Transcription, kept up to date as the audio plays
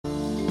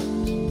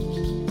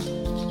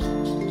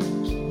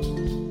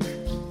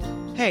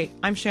Hey,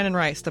 I'm Shannon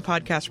Rice, the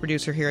podcast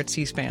producer here at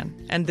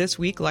C-SPAN, and this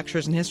week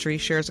Lectures in History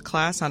shares a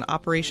class on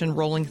Operation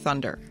Rolling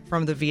Thunder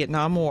from the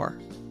Vietnam War.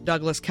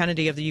 Douglas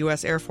Kennedy of the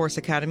U.S. Air Force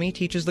Academy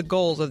teaches the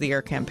goals of the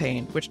air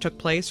campaign, which took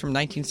place from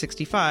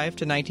 1965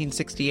 to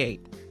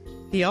 1968.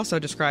 He also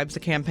describes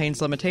the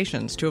campaign's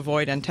limitations to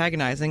avoid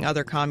antagonizing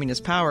other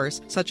communist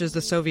powers, such as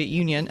the Soviet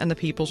Union and the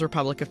People's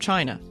Republic of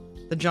China.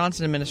 The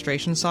Johnson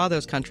administration saw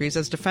those countries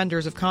as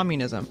defenders of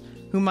communism,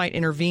 who might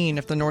intervene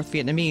if the North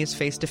Vietnamese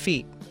faced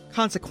defeat.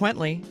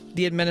 Consequently,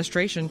 the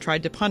administration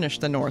tried to punish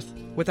the North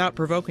without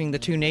provoking the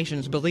two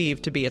nations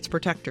believed to be its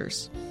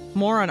protectors.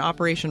 More on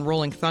Operation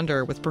Rolling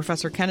Thunder with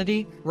Professor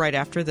Kennedy right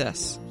after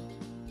this.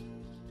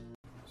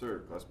 Sir,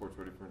 class board's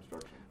ready for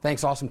instruction.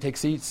 Thanks, awesome. Take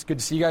seats. Good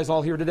to see you guys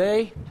all here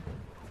today.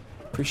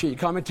 Appreciate you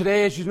coming.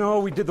 Today, as you know,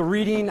 we did the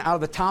reading out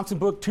of the Thompson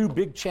book, 2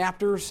 big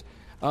chapters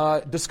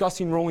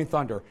discussing Rolling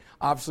Thunder.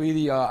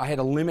 Obviously, I had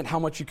to limit how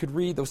much you could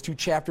read, those 2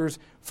 chapters,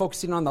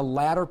 focusing on the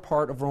latter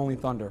part of Rolling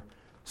Thunder.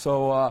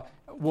 So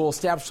we'll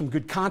establish some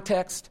good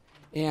context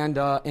and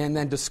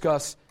then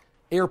discuss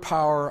air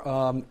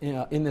power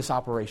in this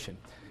operation.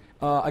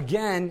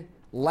 Again,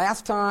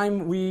 last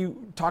time we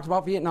talked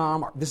about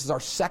Vietnam. This is our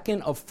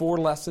second of 4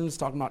 lessons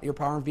talking about air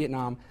power in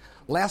Vietnam.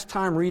 Last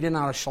time, reading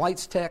out of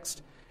Schleit's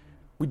text,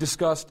 we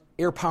discussed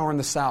air power in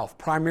the South.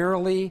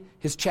 Primarily,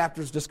 his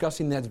chapters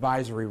discussing the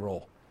advisory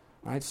role.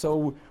 Right?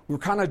 So we're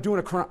kind of doing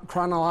a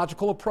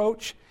chronological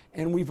approach,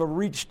 and we've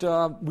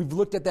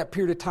looked at that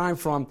period of time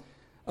from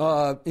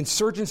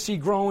insurgency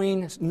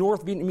growing,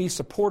 North Vietnamese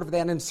support of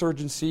that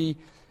insurgency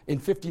in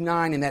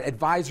 59, and that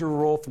advisory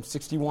role from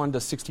 61 to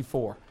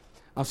 64.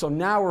 So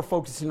now we're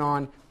focusing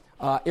on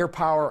air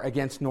power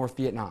against North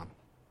Vietnam.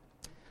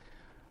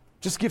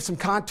 Just to give some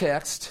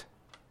context,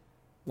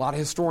 a lot of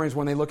historians,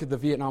 when they look at the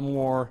Vietnam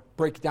War,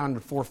 break it down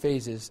into 4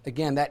 phases.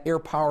 Again, that air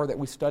power that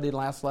we studied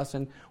last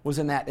lesson was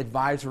in that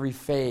advisory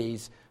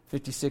phase,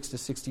 56 to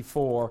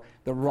 64,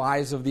 the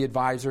rise of the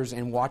advisors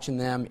and watching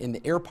them in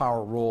the air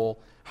power role,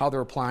 how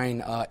they're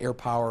applying air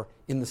power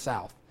in the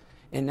South.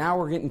 And now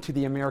we're getting to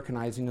the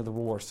Americanizing of the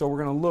war. So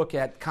we're going to look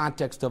at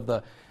context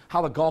of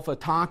how the Gulf of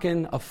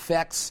Tonkin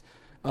affects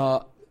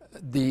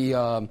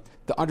the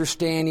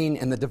understanding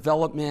and the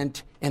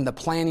development and the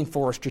planning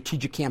for a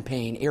strategic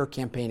campaign, air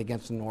campaign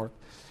against the North,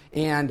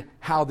 and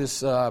how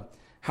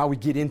we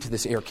get into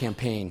this air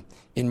campaign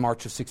in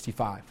March of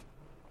 65.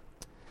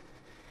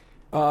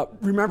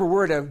 Remember,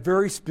 we're at a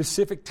very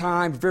specific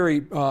time,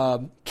 very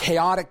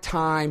chaotic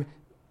time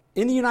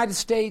in the United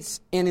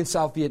States and in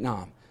South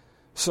Vietnam.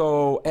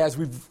 So as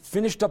we've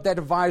finished up that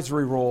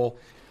advisory role,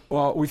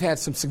 we've had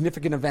some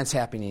significant events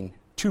happening.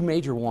 2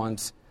 major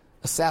ones: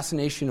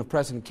 assassination of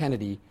President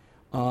Kennedy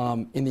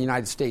in the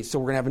United States. So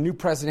we're going to have a new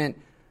president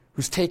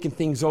who's taking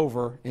things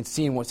over and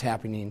seeing what's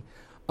happening.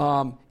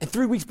 And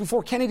 3 weeks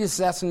before Kennedy is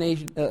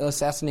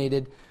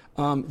assassinated,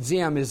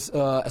 Diem is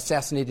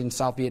assassinated in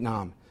South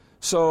Vietnam.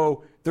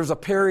 So there's a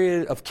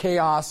period of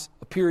chaos,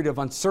 a period of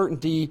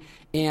uncertainty,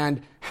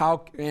 and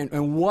what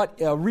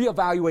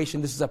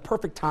reevaluation. This is a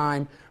perfect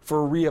time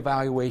for a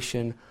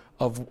reevaluation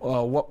of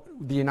what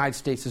the United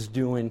States is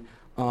doing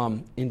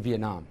in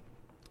Vietnam.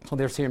 So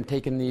there's him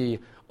taking the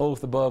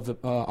oath above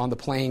on the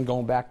plane,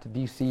 going back to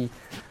D.C.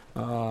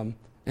 And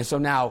so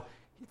now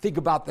think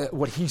about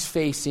what he's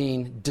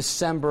facing,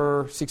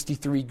 December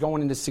 63,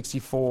 going into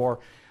 64,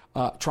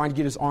 trying to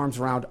get his arms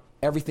around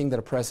everything that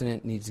a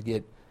president needs to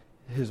get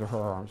his or her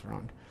arms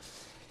around.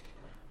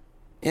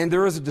 And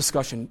there is a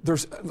discussion.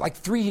 There's like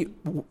three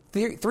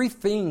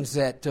things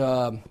that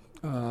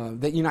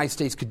the United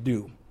States could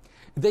do.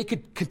 They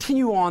could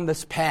continue on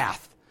this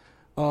path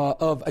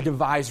of an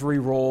advisory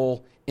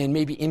role and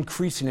maybe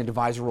increasing an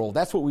advisory role.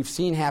 That's what we've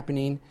seen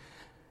happening.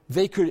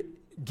 They could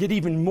get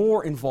even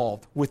more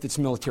involved with its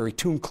military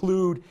to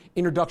include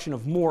introduction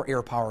of more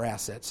air power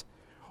assets.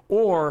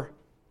 Or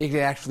it could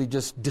actually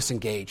just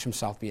disengage from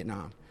South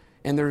Vietnam.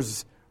 And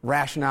there's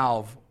rationale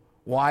of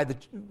why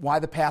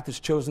the path is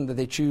chosen that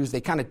they choose.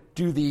 They kind of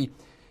do the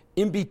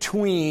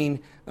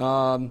in-between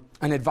an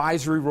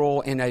advisory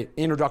role and an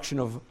introduction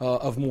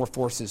of more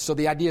forces. So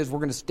the idea is we're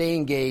going to stay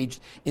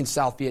engaged in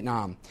South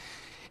Vietnam.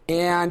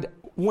 And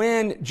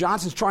when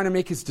Johnson's trying to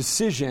make his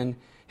decision,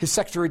 his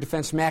Secretary of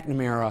Defense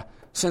McNamara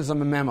sends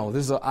him a memo.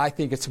 This is, I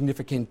think, a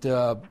significant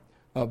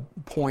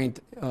point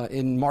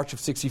in March of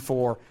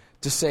 64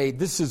 to say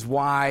this is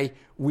why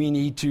we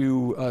need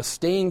to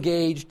stay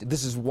engaged.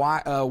 This is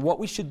why what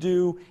we should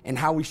do and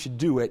how we should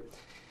do it.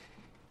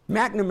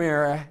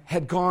 McNamara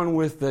had gone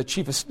with the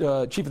chief of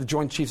the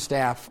Joint Chiefs of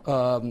Staff,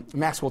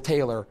 Maxwell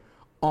Taylor,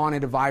 on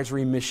an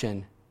advisory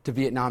mission to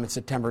Vietnam in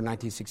September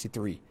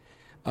 1963.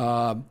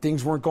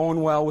 Things weren't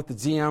going well with the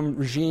Diem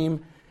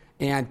regime,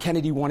 and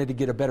Kennedy wanted to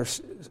get a better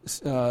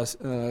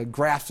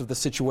grasp of the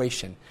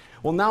situation.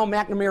 Well, now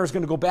McNamara is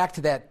going to go back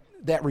to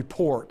that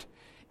report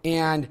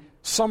and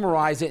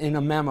summarize it in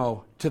a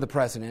memo to the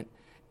president,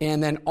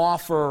 and then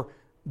offer,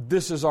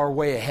 this is our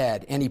way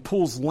ahead. And he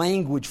pulls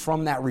language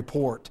from that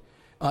report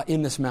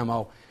in this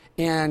memo,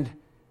 and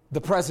the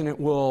president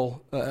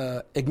will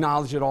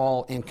acknowledge it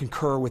all and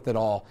concur with it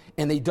all.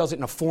 And he does it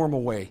in a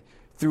formal way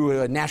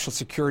through a National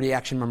Security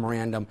Action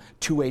Memorandum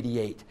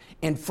 288.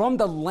 And from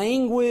the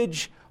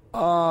language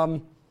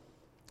of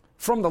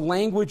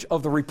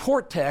the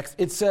report text,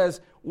 it says,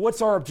 what's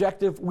our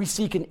objective? We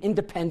seek an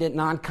independent,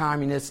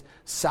 non-communist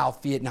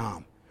South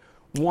Vietnam,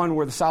 one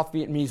where the South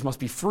Vietnamese must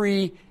be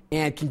free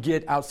and can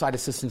get outside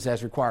assistance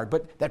as required.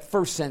 But that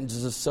first sentence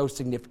is so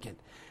significant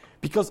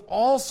because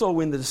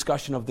also in the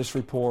discussion of this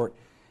report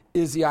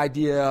is the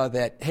idea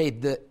that, hey,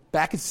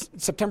 back in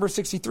September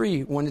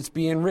 63, when it's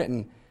being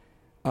written,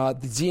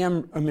 the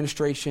Diem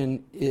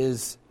administration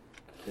is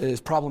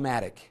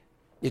problematic.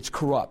 It's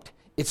corrupt.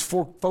 It's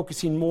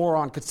focusing more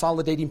on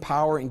consolidating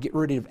power and get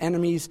rid of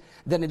enemies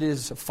than it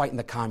is fighting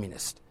the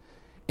communists.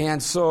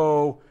 And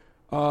so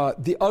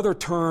the other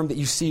term that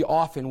you see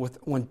often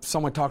when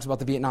someone talks about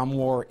the Vietnam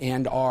War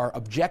and our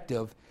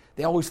objective,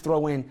 they always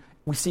throw in,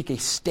 we seek a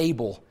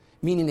stable,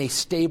 meaning a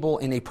stable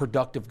and a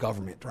productive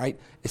government, right?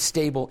 A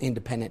stable,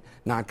 independent,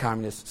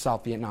 non-communist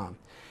South Vietnam.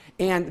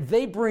 And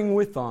they bring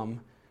with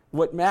them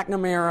what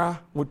McNamara,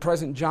 what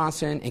President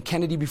Johnson, and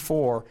Kennedy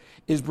before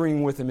is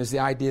bringing with them is the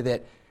idea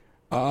that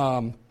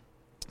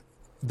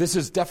this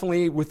is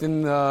definitely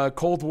within the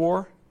Cold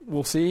War,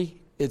 we'll see.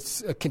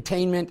 It's a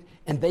containment,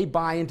 and they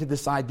buy into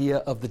this idea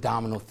of the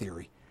domino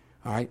theory.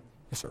 All right?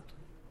 Yes, sir.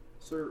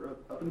 Sir,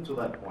 up until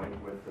that point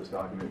with this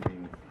document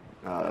being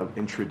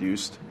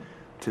introduced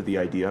to the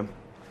idea,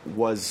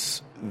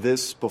 was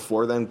this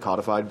before then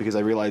codified? Because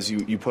I realize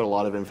you put a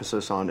lot of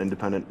emphasis on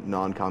independent,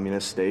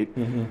 non-communist state.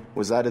 Mm-hmm.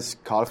 Was that as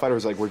codified, or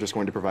was it like we're just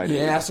going to provide it?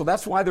 Yeah, so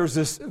that's why there's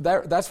this.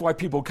 That's why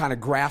people kind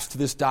of grasped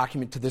this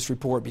document to this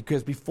report,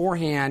 because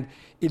beforehand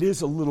it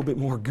is a little bit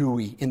more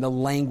gooey in the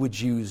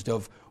language used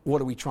of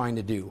what are we trying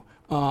to do.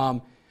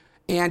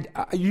 And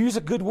you use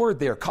a good word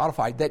there,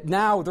 codified. That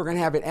now they're going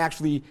to have it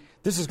actually.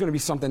 This is going to be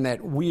something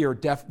that we are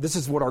this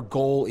is what our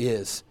goal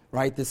is.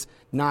 Right, this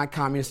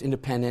non-communist,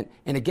 independent,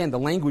 and again, the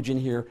language in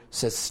here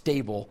says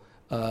stable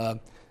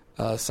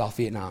South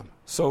Vietnam.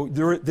 So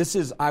this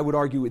is, I would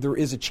argue, there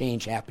is a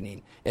change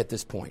happening at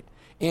this point.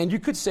 And you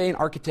could say an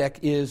architect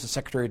is the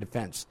Secretary of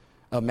Defense,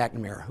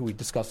 McNamara, who we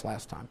discussed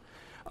last time.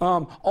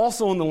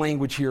 Also in the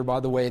language here, by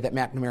the way, that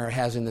McNamara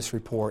has in this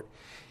report,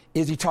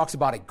 is he talks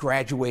about a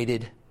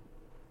graduated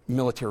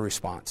military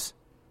response,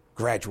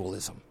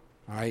 gradualism.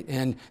 All right,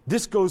 and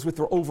this goes with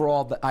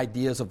the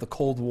ideas of the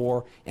Cold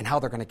War and how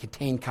they're going to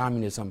contain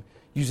communism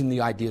using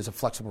the ideas of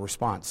flexible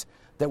response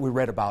that we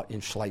read about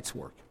in Schleit's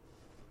work.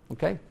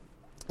 Okay,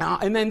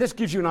 and then this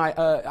gives you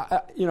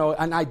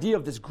an idea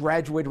of this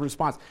graduated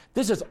response.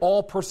 This is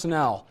all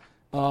personnel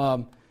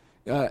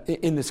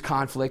in this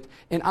conflict,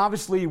 and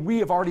obviously we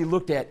have already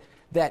looked at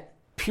that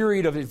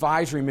period of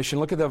advisory mission.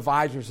 Look at the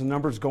advisors, the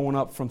numbers going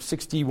up from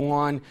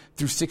 61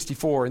 through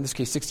 64, in this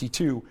case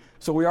 62.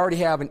 So we already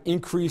have an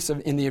increase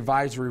in the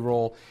advisory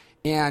role.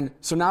 And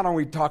so not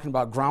only are we talking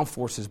about ground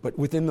forces, but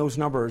within those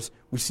numbers,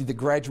 we see the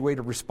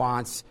graduated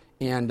response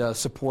and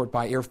support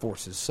by air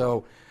forces.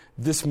 So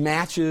this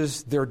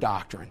matches their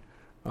doctrine,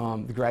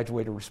 the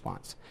graduated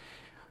response.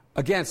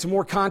 Again, some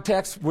more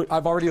context, what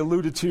I've already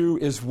alluded to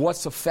is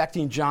what's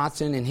affecting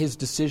Johnson and his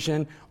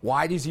decision.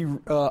 Why does he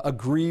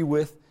agree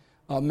with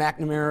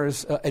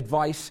McNamara's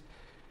advice?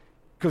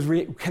 Because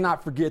we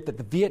cannot forget that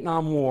the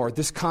Vietnam War,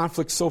 this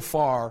conflict so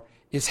far,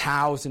 is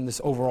housed in this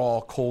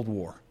overall Cold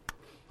War.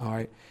 All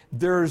right,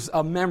 there's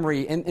a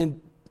memory, and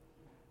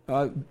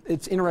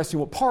it's interesting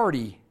what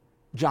party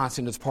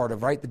Johnson is part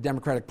of, right? The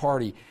Democratic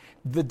Party.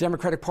 The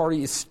Democratic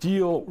Party is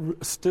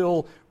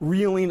still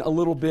reeling a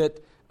little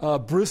bit,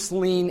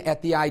 bristling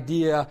at the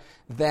idea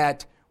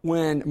that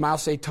when Mao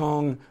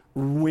Zedong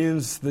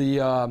wins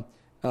the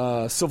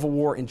Civil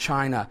War in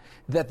China,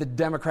 that the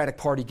Democratic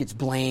Party gets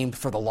blamed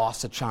for the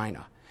loss of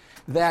China.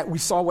 That we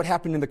saw what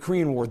happened in the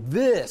Korean War.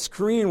 This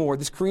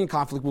Korean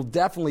conflict will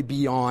definitely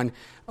be on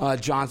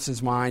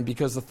Johnson's mind,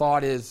 because the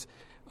thought is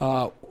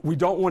we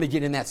don't want to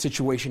get in that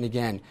situation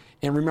again.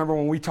 And remember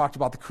when we talked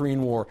about the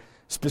Korean War,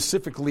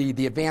 specifically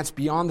the advance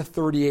beyond the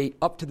 38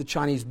 up to the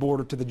Chinese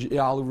border to the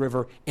Yalu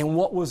River, and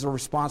what was the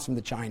response from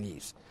the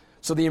Chinese.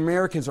 So the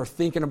Americans are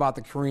thinking about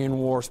the Korean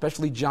War,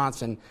 especially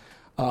Johnson,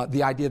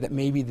 the idea that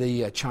maybe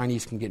the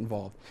Chinese can get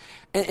involved.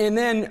 And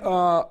then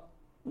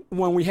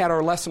when we had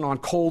our lesson on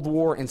Cold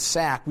War and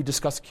SAC, we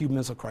discussed the Cuban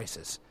Missile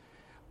Crisis.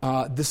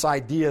 This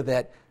idea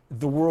that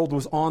the world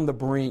was on the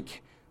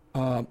brink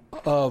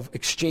of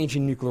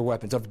exchanging nuclear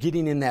weapons, of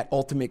getting in that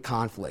ultimate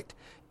conflict.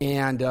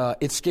 And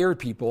it scared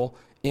people,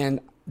 and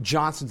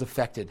Johnson's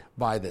affected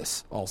by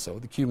this also,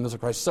 the Cuban Missile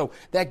Crisis. So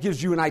that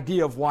gives you an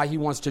idea of why he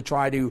wants to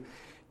try to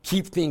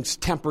keep things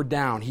tempered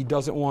down. He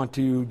doesn't want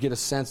to get a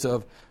sense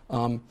of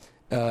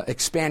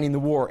expanding the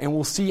war. And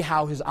we'll see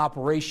how his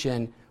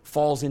operation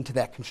falls into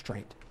that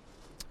constraint.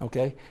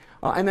 Okay?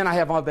 And then I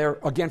have on there,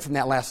 again from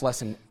that last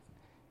lesson,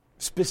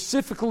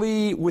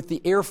 specifically with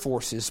the Air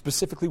Forces,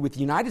 specifically with the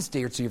United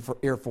States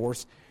Air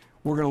Force,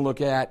 we're going to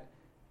look at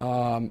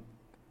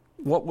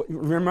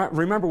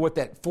remember what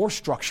that force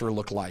structure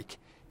looked like,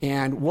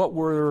 and what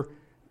were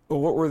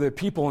the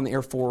people in the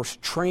Air Force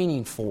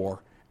training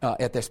for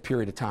at this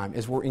period of time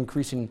as we're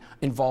increasing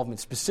involvement,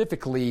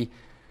 specifically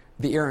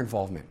the air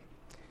involvement.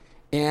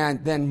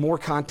 And then more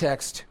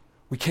context,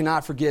 we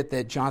cannot forget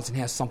that Johnson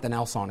has something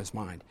else on his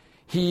mind.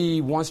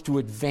 He wants to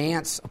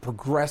advance a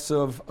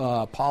progressive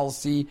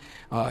policy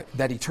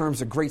that he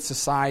terms a great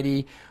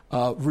society,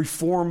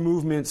 reform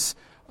movements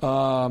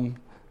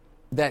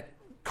that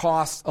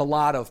cost a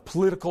lot of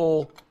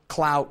political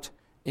clout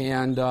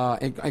and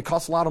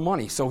cost a lot of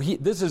money. So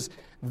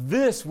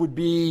this would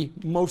be,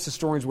 most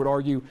historians would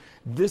argue,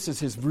 this is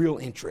his real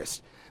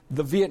interest.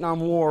 The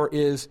Vietnam War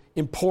is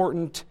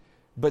important,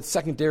 but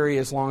secondary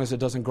as long as it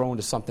doesn't grow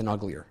into something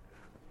uglier.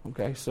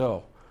 Okay,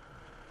 so,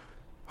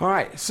 all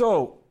right,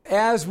 so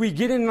as we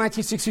get into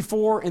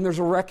 1964 and there's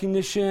a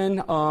recognition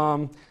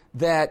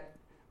that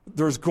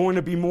there's going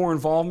to be more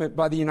involvement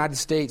by the United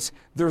States,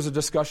 there's a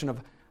discussion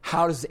of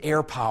how does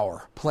air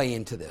power play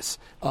into this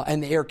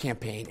and the air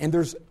campaign. And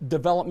there's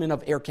development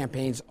of air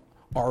campaigns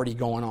already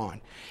going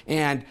on.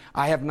 And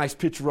I have a nice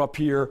picture up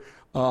here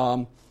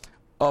of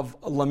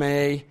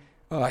LeMay.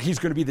 He's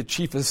going to be the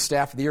chief of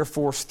staff of the Air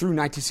Force through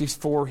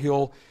 1964.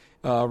 He'll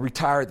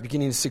retire at the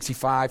beginning of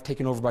 65,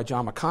 taken over by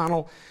John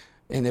McConnell.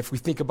 And if we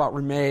think about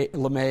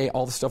LeMay,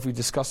 all the stuff we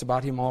discussed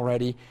about him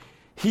already,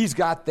 he's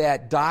got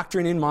that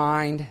doctrine in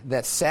mind,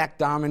 that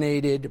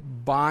SAC-dominated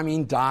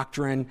bombing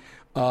doctrine.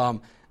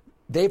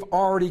 They've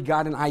already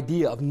got an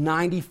idea of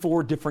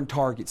 94 different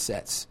target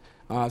sets.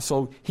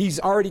 So he's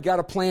already got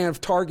a plan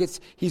of targets.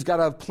 He's got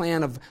a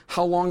plan of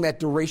how long that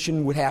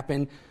duration would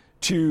happen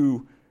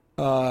to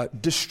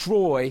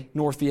destroy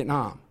North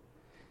Vietnam.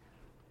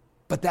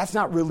 But that's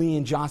not really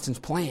in Johnson's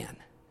plan.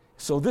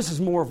 So this is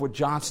more of what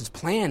Johnson's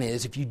plan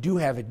is if you do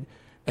have an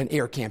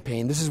air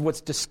campaign. This is what's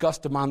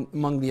discussed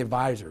among the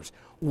advisors.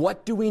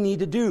 What do we need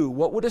to do?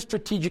 What would a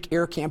strategic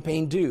air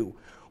campaign do?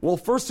 Well,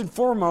 first and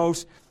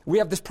foremost, we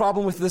have this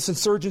problem with this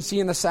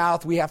insurgency in the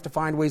South. We have to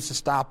find ways to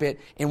stop it.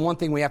 And one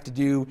thing we have to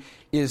do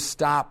is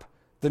stop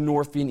the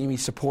North Vietnamese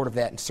support of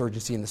that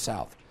insurgency in the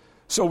South.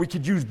 So we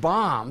could use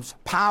bombs,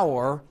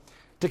 power,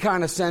 to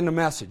kind of send a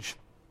message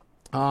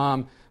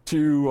to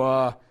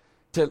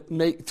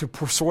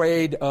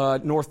persuade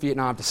North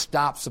Vietnam to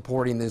stop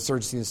supporting the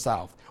insurgency in the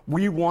South.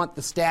 We want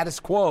the status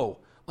quo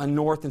on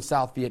North and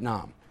South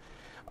Vietnam.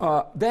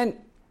 Then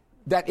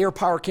that air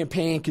power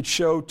campaign could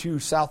show to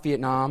South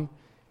Vietnam,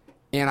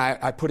 and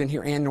I put in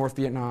here, and North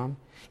Vietnam,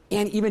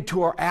 and even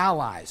to our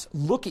allies.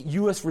 Look at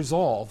U.S.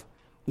 resolve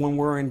when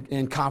we're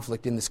in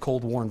conflict in this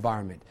Cold War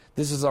environment.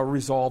 This is our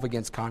resolve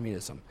against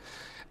communism.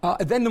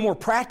 Then the more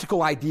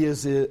practical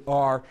ideas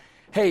are,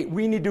 hey,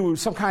 we need to do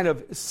some kind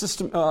of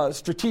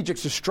strategic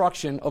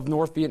destruction of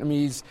North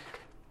Vietnamese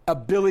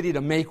ability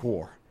to make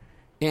war.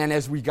 And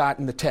as we got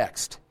in the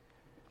text,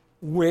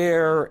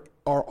 where's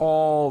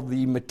all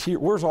the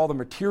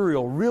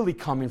material really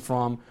coming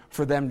from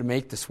for them to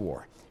make this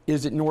war?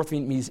 Is it North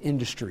Vietnamese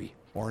industry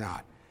or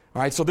not?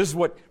 All right, so this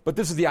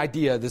is the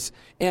idea.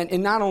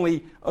 And not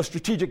only a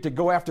strategic to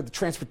go after the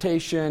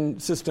transportation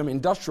system,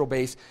 industrial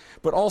base,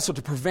 but also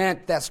to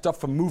prevent that stuff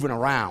from moving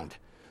around.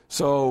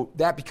 So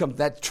that becomes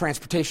that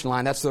transportation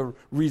line. That's the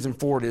reason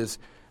for it is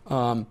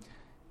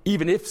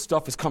even if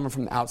stuff is coming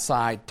from the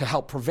outside, to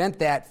help prevent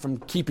that from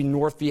keeping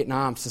North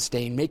Vietnam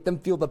sustained, make them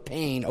feel the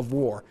pain of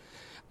war.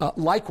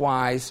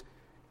 Likewise,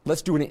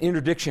 let's do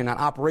an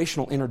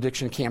operational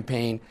interdiction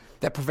campaign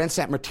that prevents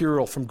that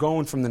material from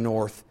going from the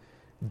north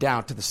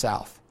down to the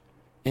south,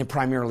 and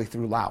primarily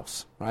through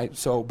Laos, right?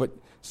 So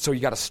you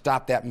got to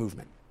stop that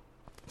movement.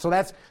 So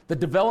that's the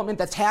development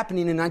that's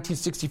happening in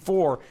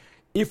 1964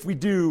 if we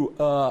do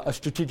a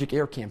strategic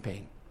air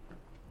campaign.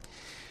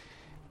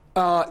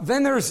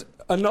 Then there's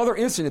another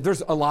incident.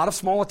 There's a lot of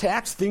small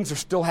attacks. Things are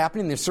still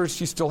happening. The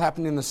insurgency is still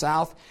happening in the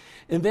south.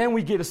 And then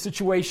we get a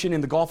situation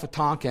in the Gulf of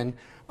Tonkin,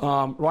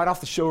 right off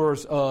the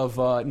shores of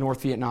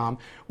North Vietnam,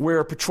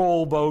 where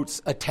patrol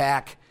boats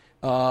attack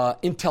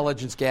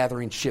intelligence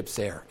gathering ships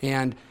there.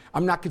 And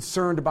I'm not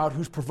concerned about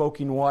who's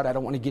provoking what. I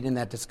don't want to get in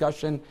that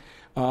discussion.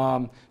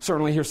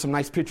 Certainly here's some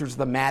nice pictures of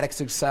the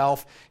Maddox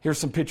itself. Here's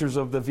some pictures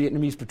of the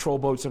Vietnamese patrol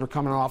boats that are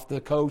coming off the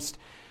coast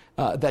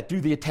that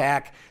do the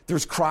attack.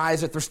 There's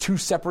cries that there's two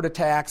separate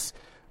attacks.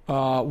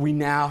 We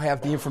now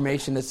have the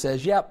information that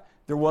says, yep,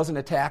 there was an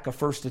attack, a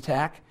first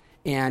attack,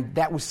 and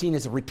that was seen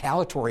as a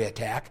retaliatory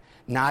attack,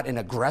 not an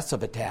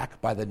aggressive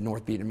attack by the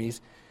North Vietnamese.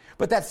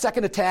 But that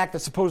second attack that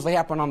supposedly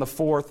happened on the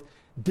 4th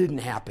didn't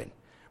happen.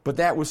 But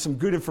that was some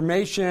good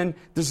information.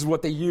 This is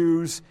what they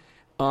use.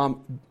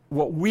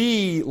 What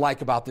we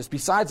like about this,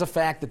 besides the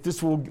fact that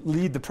this will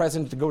lead the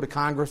president to go to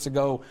Congress and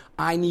go,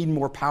 I need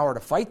more power to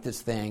fight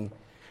this thing,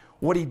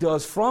 what he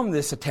does from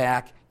this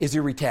attack is he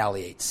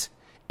retaliates.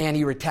 And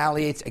he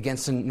retaliates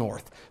against the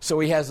North. So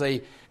he has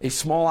a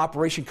small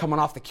operation coming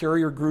off the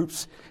carrier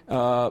groups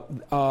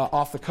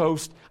off the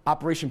coast,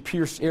 Operation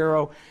Pierce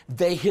Arrow.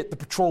 They hit the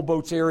patrol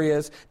boats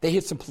areas. They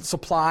hit some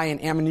supply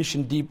and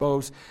ammunition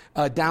depots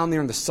down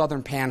there in the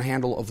southern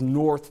panhandle of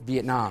North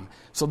Vietnam.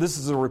 So this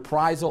is a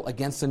reprisal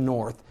against the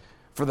North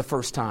for the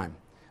first time.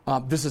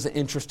 This is an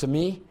interest to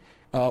me.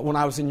 when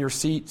I was in your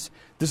seats.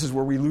 This is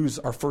where we lose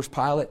our first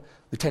pilot,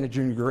 Lieutenant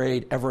Junior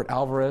Grade Everett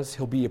Alvarez.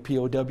 He'll be a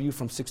POW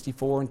from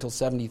 64 until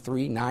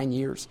 73, 9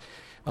 years.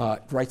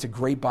 Writes a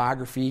great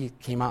biography,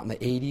 came out in the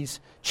 80s,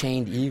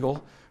 Chained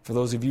Eagle. For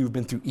those of you who've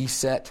been through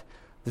ESET,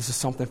 this is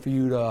something for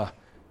you to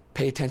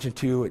pay attention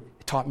to. It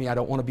taught me I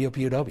don't want to be a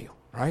POW,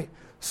 right?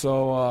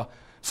 So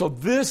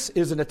this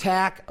is an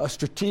attack, it's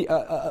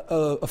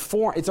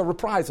a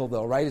reprisal,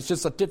 though, right? It's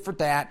just a tit for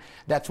tat.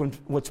 That's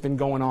what's been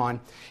going on.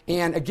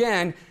 And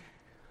again,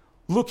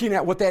 looking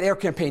at what that air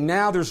campaign,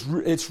 now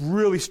it's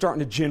really starting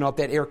to gin up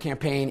that air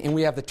campaign, and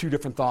we have the two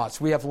different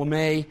thoughts. We have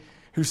LeMay,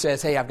 who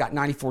says, hey, I've got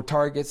 94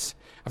 targets.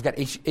 I've got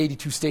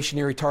 82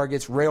 stationary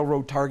targets,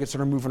 railroad targets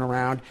that are moving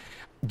around.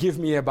 Give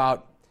me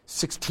about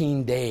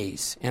 16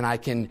 days, and I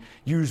can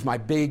use my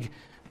big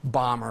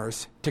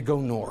bombers to go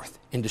north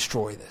and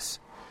destroy this.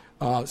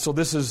 So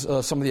this is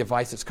some of the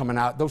advice that's coming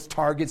out. Those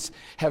targets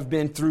have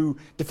been through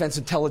Defense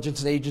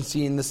Intelligence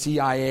Agency and the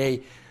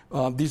CIA.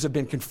 These have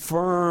been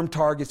confirmed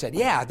targets that,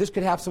 yeah, this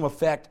could have some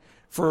effect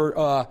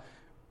to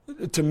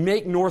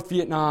make North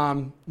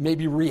Vietnam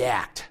maybe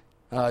react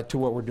to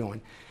what we're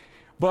doing.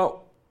 But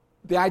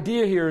the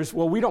idea here is,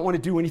 well, we don't want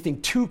to do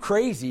anything too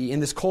crazy in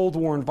this Cold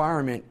War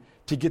environment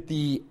to get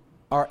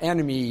our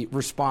enemy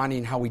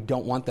responding how we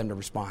don't want them to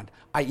respond,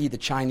 i.e. the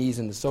Chinese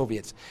and the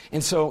Soviets.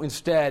 And so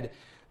instead,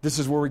 this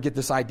is where we get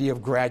this idea of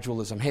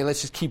gradualism. Hey,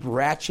 let's just keep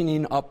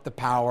ratcheting up the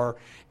power,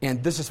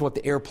 and this is what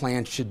the air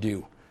plan should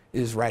do,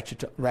 is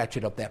ratchet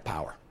up that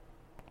power.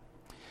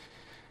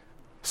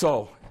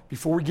 So,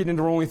 before we get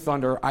into Rolling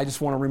Thunder, I just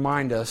want to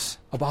remind us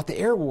about the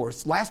air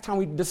wars. Last time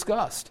we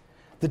discussed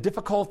the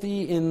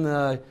difficulty in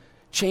the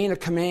chain of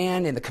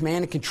command and the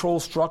command and control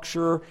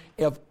structure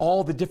of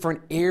all the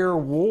different air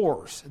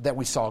wars that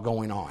we saw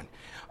going on.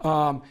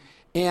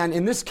 And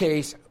in this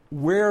case,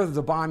 where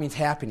the bombing's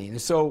happening.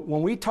 And so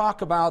when we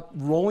talk about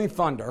Rolling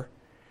Thunder,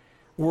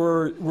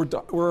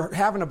 we're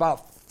having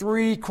about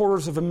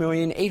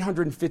 750,000,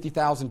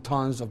 850,000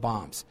 tons of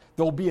bombs.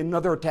 There'll be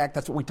another attack.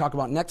 That's what we talk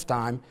about next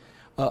time.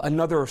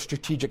 Another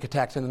strategic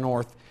attack in the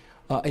north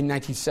in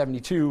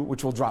 1972,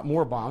 which will drop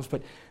more bombs.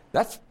 But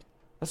that's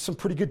some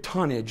pretty good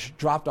tonnage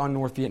dropped on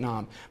North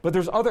Vietnam. But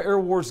there's other air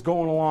wars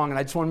going along, and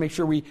I just want to make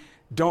sure we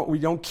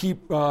don't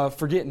keep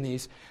forgetting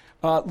these.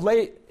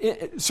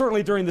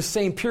 Certainly during the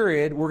same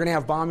period, we're going to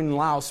have bombing in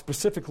Laos,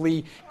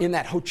 specifically in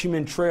that Ho Chi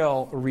Minh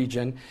Trail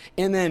region.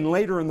 And then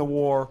later in the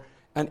war,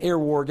 an air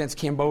war against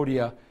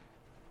Cambodia,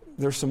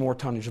 there's some more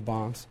tonnage of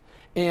bombs.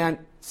 And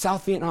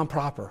South Vietnam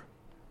proper.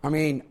 I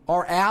mean,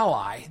 our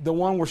ally, the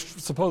one we're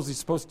supposedly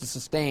supposed to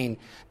sustain,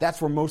 that's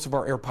where most of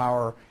our air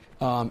power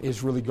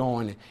is really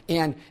going.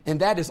 And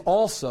that is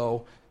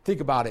also,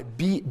 think about it,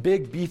 big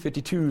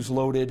B-52s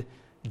loaded,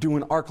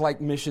 doing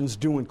arc-like missions,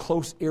 doing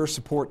close air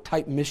support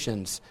type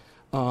missions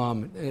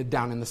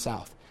down in the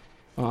south.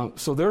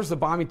 So there's the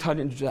bombing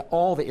tonnage that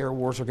all the air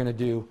wars are going to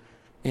do,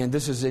 and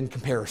this is in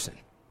comparison.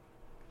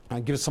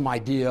 Give us some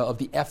idea of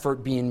the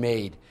effort being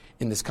made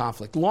in this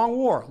conflict. Long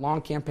war,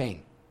 long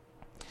campaign.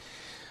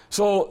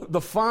 So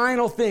the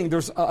final thing,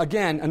 there's,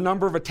 again, a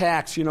number of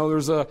attacks. You know,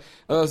 there's a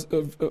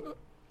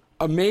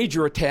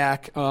major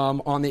attack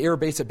on the air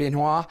base at Bien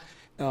Hoa,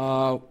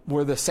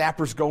 where the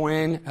sappers go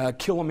in,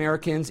 kill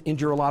Americans,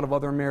 injure a lot of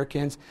other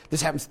Americans.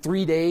 This happens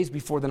 3 days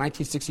before the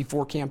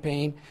 1964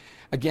 campaign.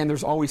 Again,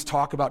 there's always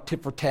talk about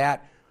tit for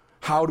tat.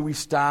 How do we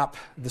stop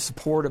the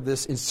support of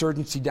this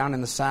insurgency down in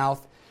the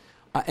south?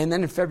 And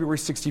then in February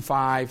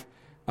 65,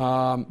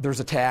 there's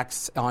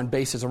attacks on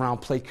bases around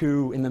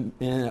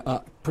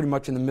Pleiku, pretty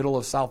much in the middle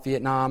of South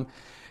Vietnam.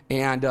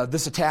 And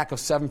this attack of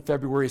 7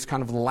 February is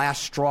kind of the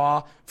last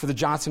straw for the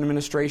Johnson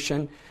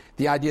administration.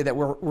 The idea that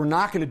we're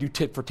not going to do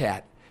tit for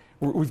tat.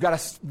 We've got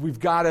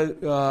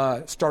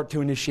to start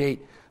to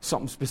initiate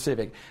something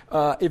specific.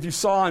 If you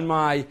saw in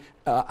my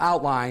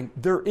outline,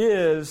 there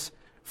is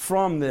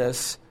from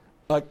this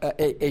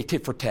a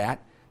tit for tat.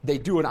 They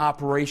do an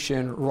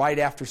operation right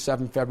after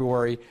 7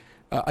 February,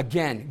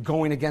 again,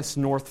 going against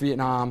North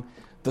Vietnam,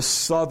 the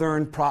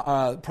southern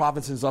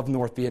provinces of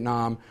North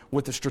Vietnam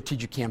with a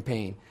strategic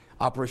campaign,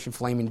 Operation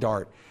Flaming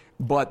Dart.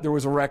 But there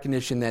was a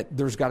recognition that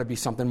there's got to be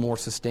something more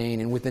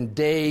sustained. And within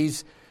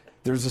days,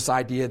 there's this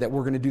idea that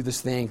we're going to do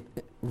this thing,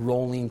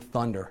 Rolling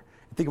Thunder.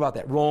 Think about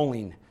that,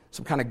 rolling,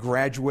 some kind of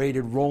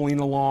graduated rolling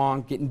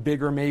along, getting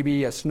bigger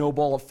maybe, a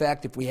snowball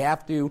effect if we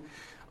have to.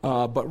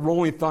 But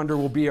Rolling Thunder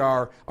will be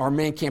our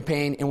main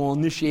campaign, and we'll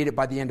initiate it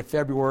by the end of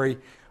February.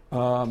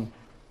 But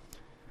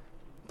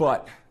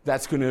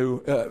it's going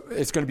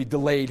to be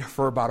delayed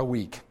for about a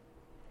week.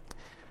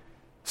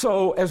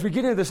 So as we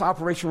get into this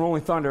Operation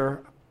Rolling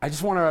Thunder, I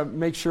just want to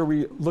make sure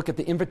we look at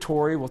the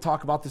inventory. We'll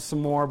talk about this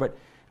some more, but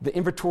the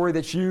inventory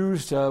that's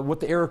used, what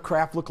the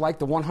aircraft look like,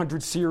 the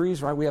 100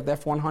 series, right? We have the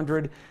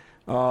F-100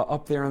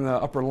 up there in the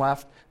upper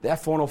left, the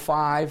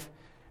F-105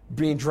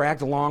 being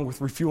dragged along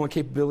with refueling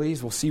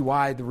capabilities. We'll see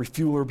why the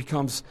refueler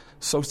becomes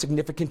so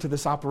significant to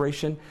this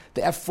operation.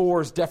 The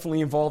F-4 is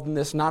definitely involved in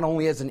this, not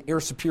only as an air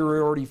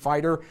superiority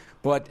fighter,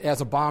 but as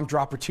a bomb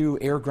dropper too,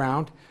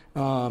 air-ground,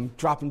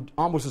 dropping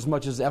almost as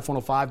much as the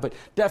F-105, but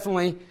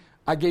definitely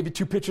I gave you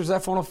 2 pictures of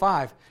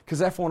F-105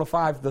 because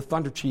F-105, the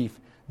Thunder Chief,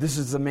 this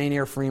is the main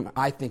airframe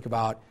I think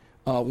about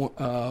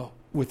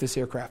with this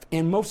aircraft.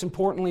 And most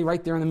importantly,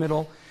 right there in the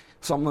middle,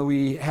 something that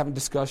we haven't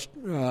discussed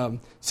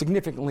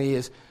significantly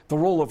is the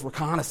role of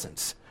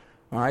reconnaissance.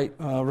 All right,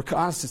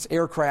 reconnaissance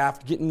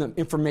aircraft, getting the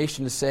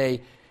information to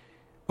say,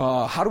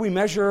 how do we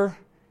measure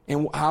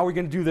and how are we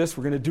going to do this?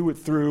 We're going to do it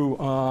through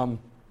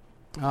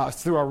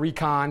our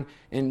recon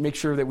and make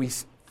sure that we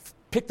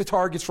pick the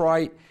targets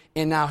right,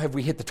 and now have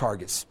we hit the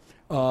targets,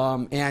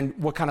 and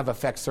what kind of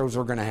effects those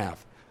are going to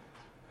have.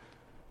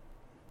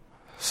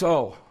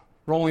 So,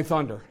 Rolling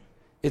Thunder,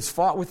 it's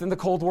fought within the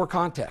Cold War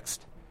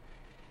context.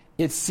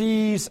 It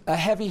sees a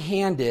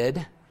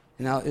heavy-handed,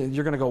 now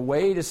you're going to go,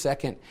 wait a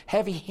second,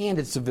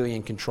 heavy-handed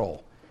civilian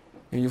control.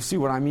 And you'll see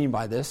what I mean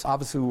by this.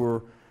 Obviously, we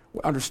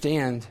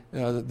understand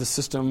the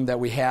system that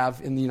we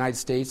have in the United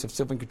States of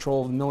civilian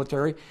control of the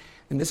military.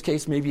 In this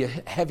case, maybe a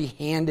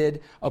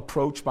heavy-handed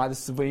approach by the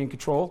civilian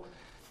control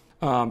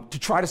to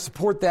try to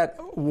support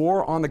that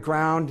war on the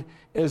ground,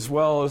 as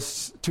well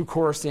as to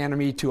coerce the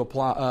enemy to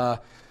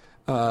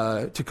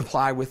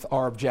comply with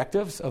our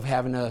objectives of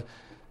having a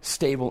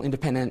stable,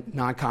 independent,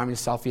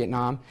 non-communist South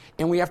Vietnam.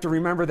 And we have to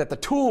remember that the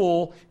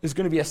tool is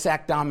going to be a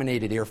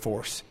SAC-dominated Air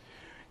Force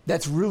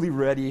that's really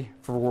ready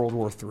for World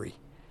War III.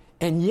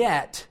 And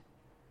yet,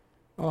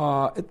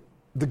 the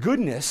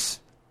goodness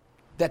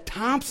that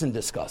Thompson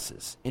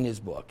discusses in his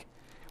book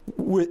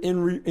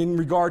in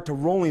regard to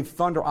Rolling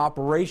Thunder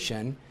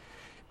operation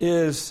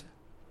is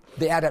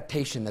the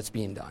adaptation that's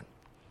being done.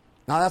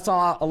 Now, that's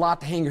a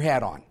lot to hang your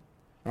hat on.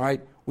 All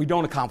right? We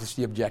don't accomplish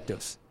the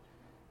objectives.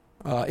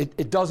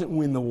 It doesn't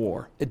win the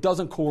war. It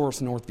doesn't coerce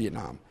North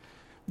Vietnam.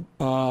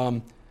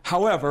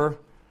 However,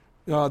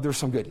 there's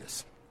some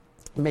goodness.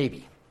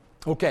 Maybe.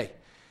 Okay.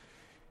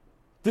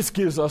 This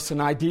gives us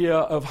an idea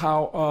of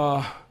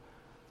how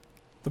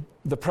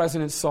the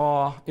president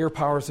saw air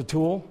power as a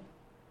tool.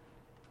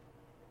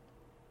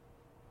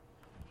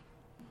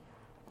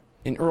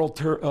 In Earl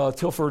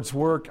Tilford's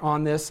work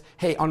on this,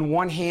 hey, on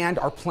one hand,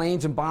 our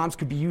planes and bombs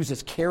could be used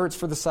as carrots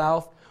for the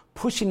South,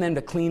 pushing them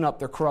to clean up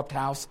their corrupt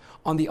house.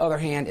 On the other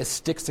hand, as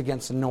sticks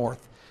against the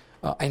North.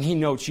 And he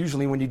notes,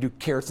 usually when you do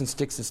carrots and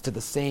sticks, it's to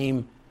the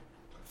same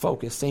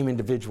focus, same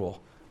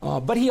individual.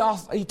 But he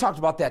talked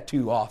about that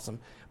too, awesome.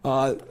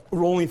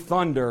 Rolling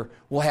Thunder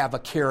will have a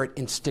carrot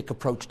and stick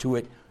approach to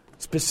it,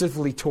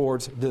 specifically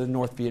towards the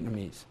North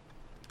Vietnamese.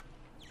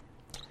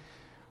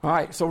 All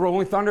right, so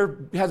Rolling Thunder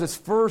has its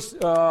first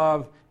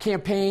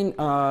campaign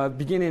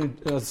beginning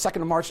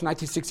 2nd of March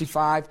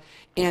 1965,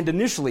 and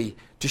initially,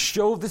 to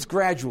show this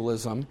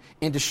gradualism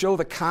and to show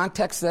the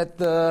context that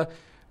the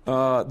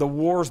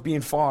war is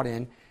being fought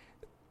in,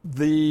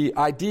 the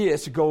idea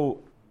is to go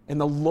in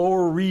the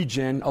lower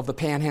region of the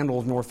panhandle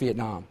of North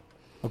Vietnam.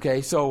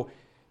 Okay, so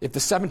if the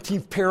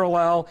 17th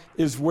parallel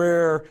is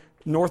where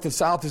North and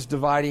South is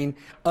dividing,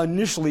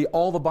 initially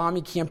all the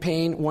bombing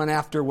campaign went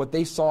after what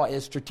they saw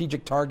as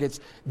strategic targets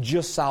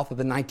just south of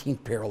the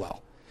 19th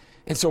parallel.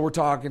 And so we're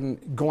talking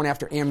going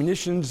after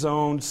ammunition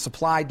zones,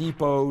 supply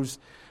depots,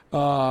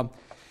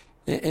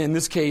 in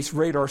this case,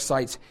 radar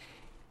sites.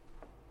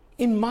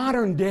 In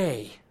modern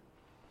day,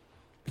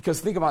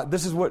 because think about it,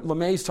 this is what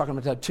LeMay's talking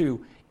about that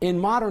too. In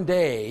modern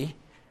day,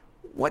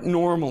 what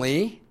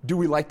normally do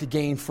we like to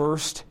gain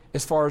first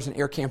as far as an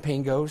air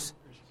campaign goes?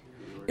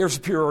 Air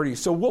superiority.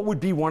 So what would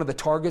be one of the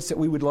targets that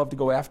we would love to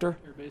go after?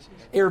 Air bases.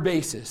 Air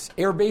bases.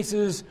 Air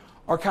bases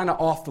are kind of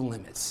off the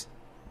limits.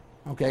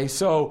 Okay,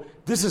 so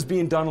this is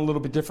being done a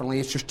little bit differently.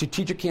 It's a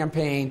strategic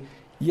campaign,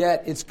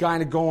 yet it's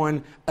kind of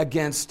going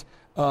against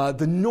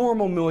the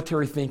normal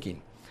military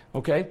thinking.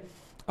 Okay?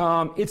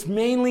 It's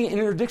mainly an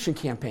interdiction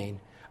campaign.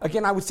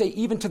 Again, I would say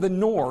even to the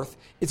north,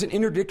 it's an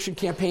interdiction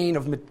campaign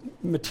of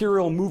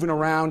material moving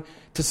around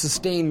to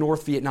sustain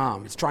North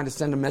Vietnam. It's trying to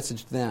send a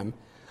message to them.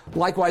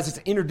 Likewise, it's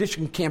an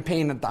interdiction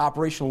campaign at the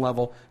operational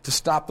level to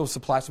stop those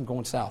supplies from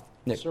going south.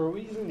 Nick. So are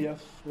we using the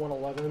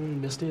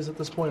F-111 Misties at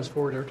this point as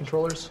forward air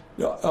controllers?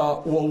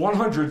 Well,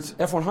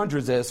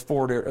 F-100s as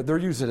forward air, they're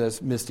used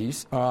as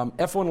Misties.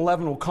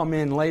 F-111 will come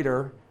in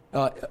later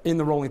in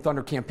the Rolling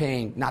Thunder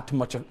campaign, not too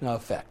much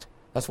effect.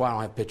 That's why I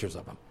don't have pictures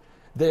of them.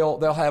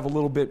 They'll have a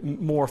little bit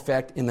more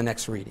effect in the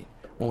next reading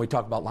when we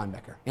talk about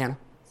Linebacker. Anna?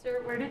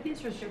 Sir, where did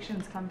these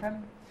restrictions come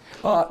from?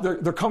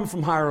 They're coming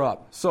from higher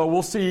up. So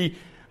we'll see.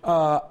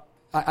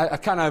 I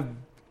kind of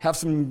have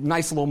some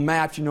nice little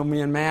maps, you know me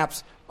and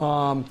maps.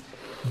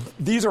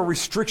 These are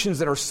restrictions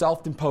that are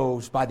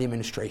self-imposed by the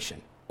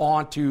administration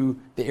onto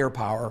the air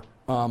power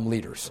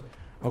leaders,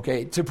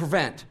 okay, to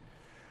prevent.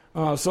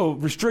 So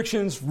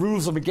restrictions,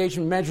 rules of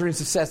engagement, measuring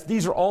success,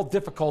 these are all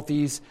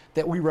difficulties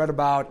that we read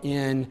about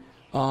in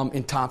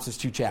Thompson's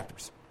 2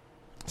 chapters.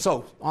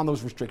 So, on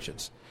those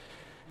restrictions.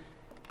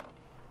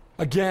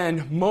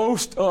 Again,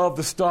 most of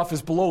the stuff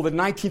is below the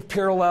 19th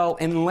parallel,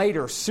 and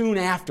later, soon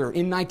after,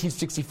 in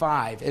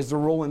 1965, as they're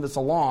rolling this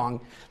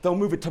along, they'll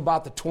move it to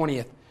about the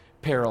 20th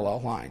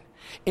parallel line.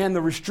 And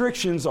the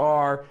restrictions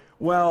are,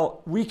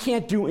 well, we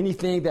can't do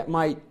anything that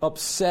might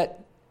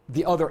upset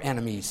the other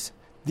enemies,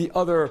 the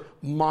other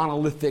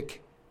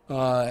monolithic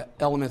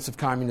elements of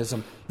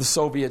communism, the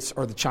Soviets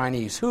or the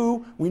Chinese,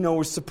 who we know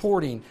is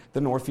supporting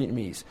the North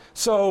Vietnamese.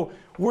 So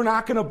we're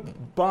not going to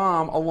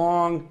bomb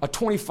along a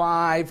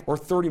 25 or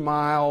 30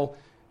 mile,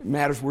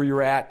 matters where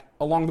you're at,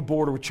 along the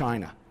border with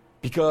China.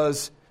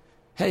 Because,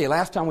 hey,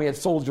 last time we had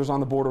soldiers on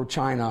the border with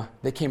China,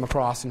 they came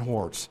across in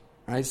hordes.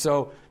 Right?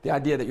 So the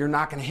idea that you're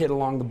not going to hit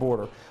along the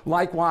border.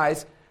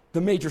 Likewise,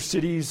 the major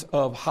cities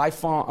of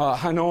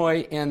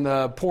Hanoi and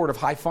the port of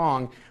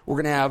Haiphong,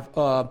 we're going to have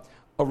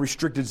a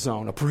restricted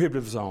zone, a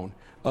prohibitive zone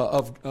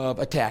of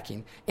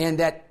attacking. And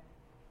that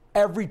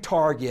every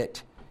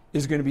target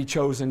is going to be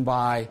chosen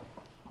by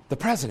the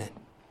president.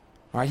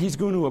 All right, he's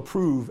going to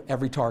approve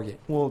every target.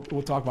 We'll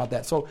talk about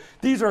that. So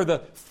these are the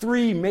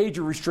three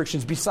major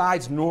restrictions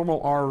besides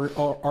normal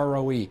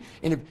ROE.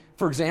 And if,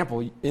 for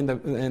example, in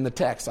the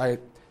text,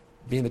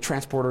 being the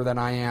transporter that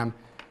I am,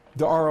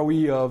 the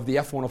ROE of the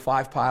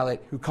F-105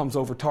 pilot who comes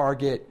over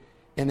target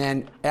and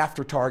then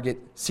after target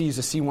sees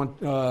a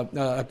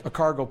C-1 a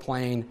cargo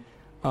plane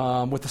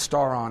with a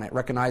star on it,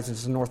 recognizes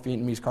as a North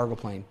Vietnamese cargo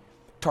plane.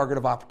 Target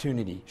of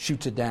opportunity,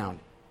 shoots it down.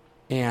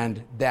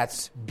 And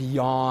that's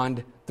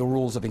beyond the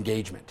rules of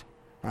engagement.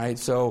 Right?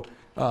 So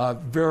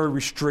very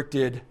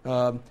restricted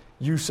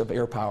use of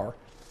air power.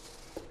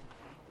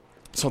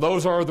 So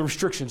those are the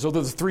restrictions. Those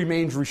are the three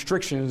main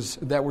restrictions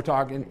that we're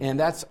talking, and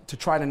that's to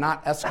try to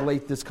not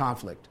escalate this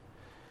conflict.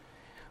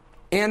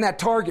 And that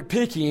target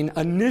picking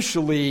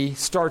initially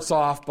starts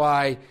off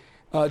by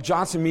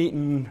Johnson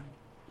meeting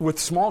with a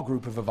small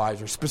group of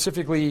advisors.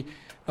 Specifically,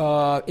 in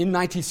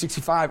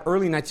 1965,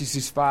 early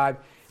 1965,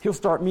 he'll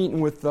start meeting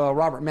with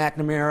Robert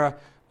McNamara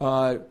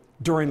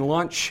during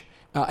lunch,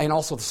 and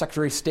also the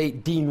Secretary of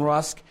State, Dean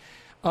Rusk.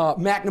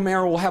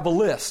 McNamara will have a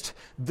list.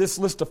 This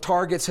list of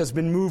targets has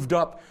been moved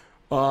up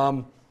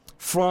from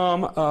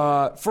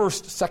 1st,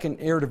 2nd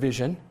Air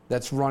Division,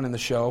 that's run in the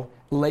show,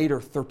 later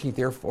 13th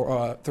Air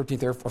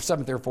Force,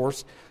 7th Air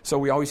Force. So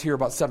we always hear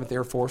about 7th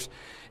Air Force.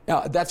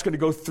 That's going to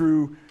go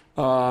through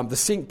the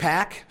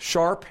CINCPAC,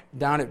 SHARP,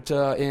 down at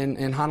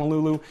in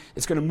Honolulu.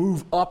 It's going to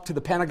move up to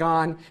the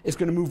Pentagon. It's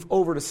going to move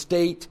over to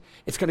State.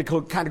 It's going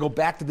to kind of go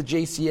back to the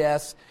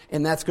JCS,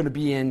 and that's going to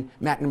be in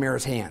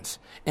McNamara's hands.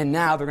 And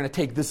now they're going to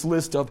take this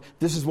list of,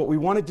 this is what we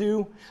want to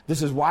do,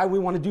 this is why we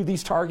want to do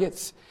these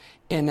targets,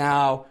 and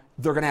now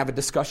they're going to have a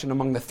discussion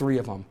among the three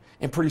of them.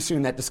 And pretty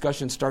soon that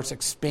discussion starts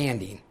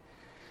expanding.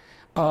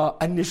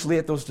 Initially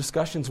at those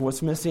discussions,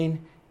 what's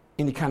missing?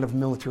 Any kind of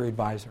military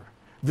advisor.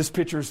 This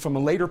picture is from a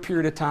later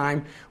period of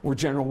time where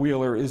General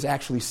Wheeler is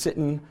actually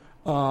sitting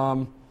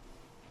on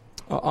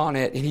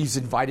it, and he's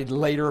invited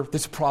later.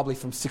 This is probably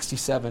from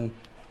 67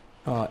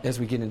 as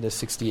we get into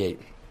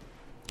 68.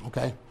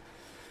 Okay?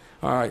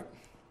 All right.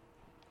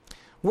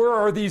 Where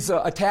are these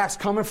attacks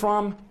coming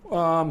from?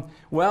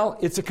 Well,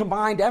 it's a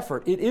combined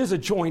effort. It is a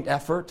joint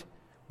effort,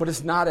 but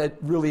it's not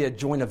really a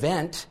joint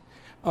event.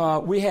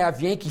 We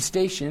have Yankee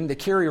Station, the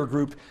carrier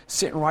group,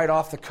 sitting right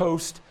off the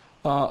coast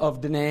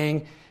of Da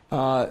Nang.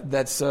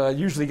 That's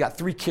usually got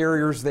 3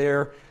 carriers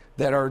there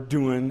that are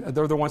doing,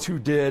 they're the ones who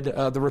did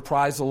the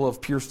reprisal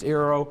of Pierced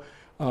Arrow.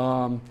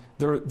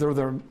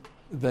 They're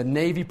the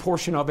Navy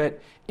portion of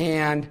it,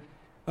 and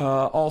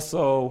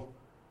also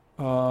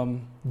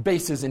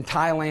bases in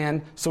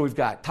Thailand. So we've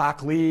got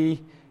Tak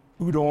Lee,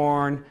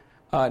 Udorn,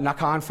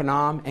 Nakhon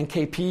Phanom,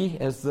 NKP,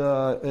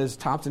 as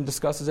Thompson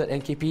discusses it,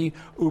 NKP,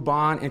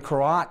 Ubon, and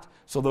Korat.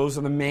 So those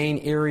are the main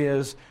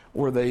areas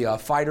where the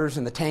fighters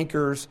and the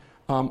tankers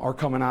are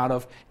coming out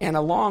of, and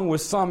along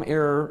with some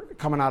air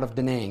coming out of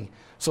Da Nang.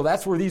 So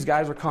that's where these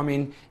guys are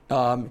coming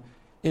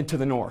into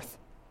the north.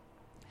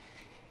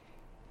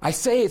 I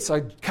say it's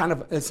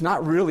it's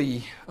not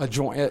really a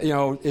joint,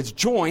 it's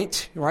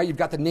joint, right? You've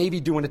got the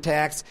Navy doing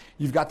attacks,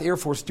 you've got the Air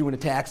Force doing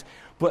attacks,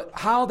 but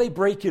how they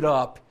break it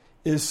up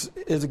is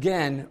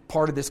again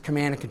part of this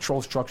command and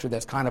control structure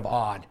that's kind of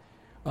odd,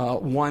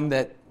 one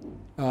that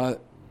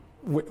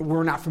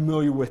we're not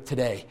familiar with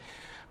today.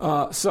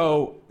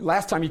 So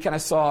last time you kind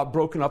of saw it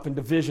broken up in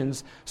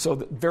divisions, so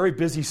the very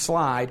busy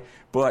slide,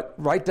 but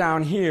right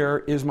down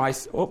here is my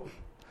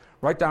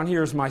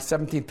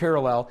 17th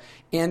parallel,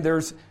 and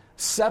there's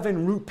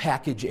 7 route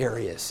package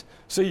areas.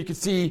 So you can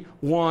see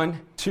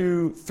 1,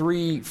 2,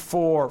 3,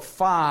 4,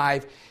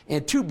 5,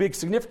 and 2 big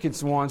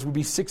significant ones would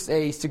be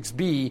 6A,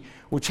 6B,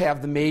 which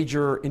have the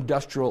major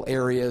industrial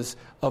areas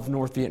of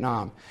North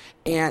Vietnam.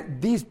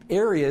 And these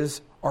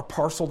areas are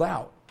parceled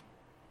out.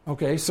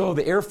 Okay, so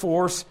the Air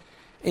Force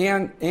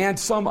and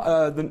some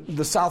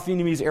the South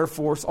Vietnamese Air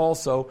Force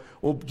also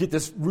will get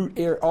this route.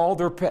 All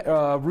their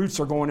routes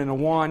are going into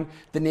 1.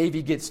 The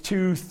Navy gets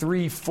 2,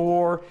 3,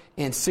 4,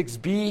 and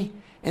 6B,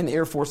 and the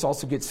Air Force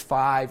also gets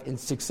 5 and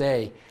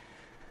 6A.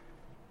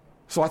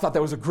 So I thought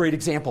that was a great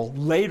example.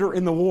 Later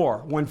in the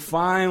war, when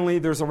finally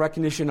there's a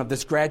recognition of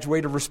this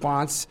graduated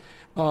response,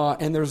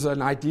 and there's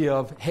an idea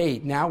of,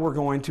 hey, now we're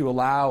going to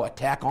allow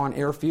attack on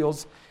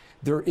airfields,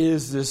 there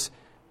is this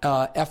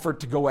effort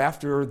to go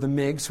after the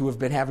MiGs, who have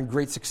been having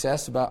great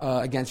success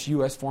against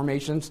U.S.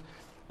 formations.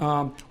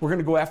 We're going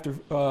to go after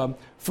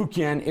Phu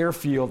Quyen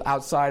Airfield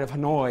outside of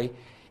Hanoi,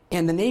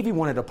 And the Navy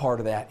wanted a part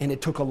of that, and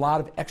it took a lot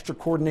of extra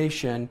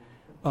coordination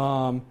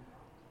to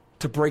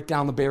break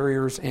down the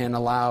barriers and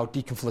allow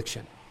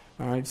deconfliction.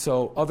 All right.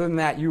 So other than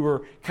that, you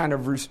were kind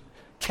of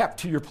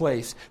kept to your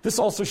place. This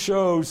also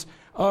shows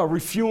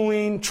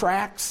refueling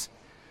tracks.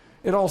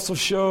 It also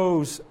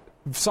shows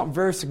something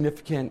very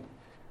significant,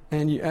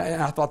 and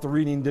I thought the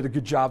reading did a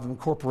good job of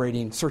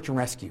incorporating search and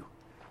rescue.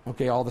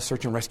 Okay, all the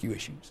search and rescue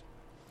issues.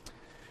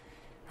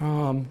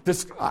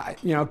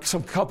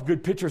 Some couple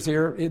good pictures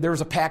here. There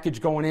was a package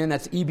going in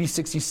that's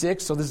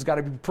EB-66, so this has got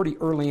to be pretty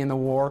early in the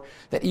war.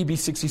 That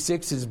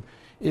EB-66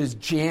 is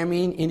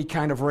jamming any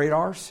kind of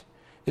radars.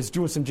 It's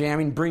doing some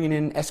jamming,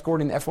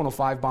 escorting the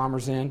F-105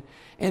 bombers in.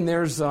 And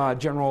there's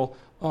General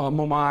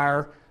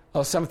Momire,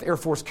 7th Air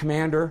Force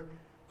Commander,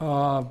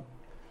 the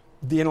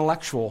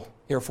intellectual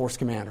Air Force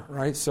Commander,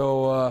 right?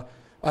 So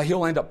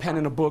he'll end up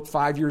penning a book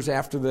 5 years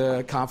after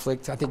the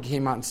conflict. I think it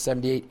came out in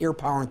 '78, Air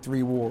Power in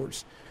 3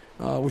 Wars.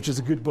 Which is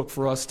a good book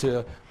for us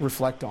to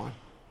reflect on.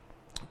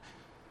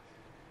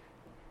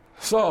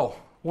 So,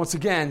 once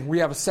again, we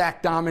have a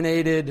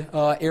SAC-dominated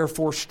Air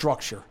Force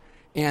structure.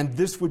 And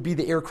this would be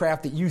the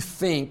aircraft that you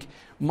think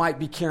might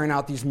be carrying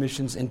out these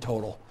missions in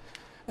total.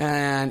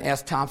 And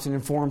as Thompson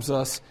informs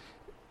us,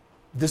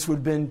 this would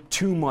have been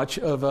too much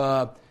of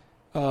a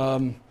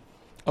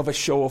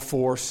show of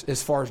force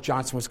as far as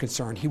Johnson was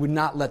concerned. He would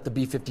not let the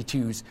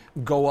B-52s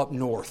go up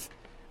north.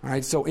 All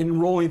right, so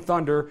in Rolling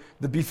Thunder,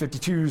 the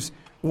B-52s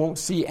won't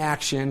see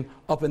action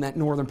up in that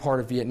northern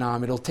part of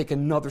Vietnam. It'll take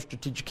another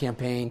strategic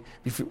campaign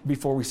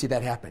before we see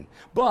that happen.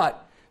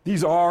 But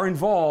these are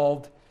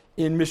involved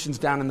in missions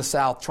down in the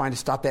south, trying to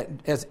stop that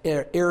as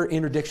air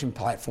interdiction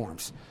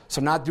platforms. So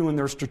not doing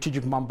their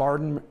strategic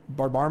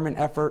bombardment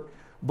effort,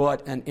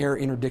 but an air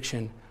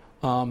interdiction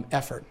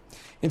effort.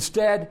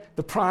 Instead,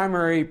 the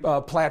primary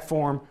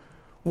platform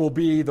will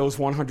be those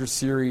 100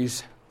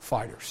 series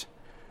fighters.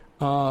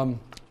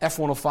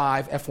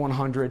 F-105,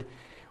 F-100.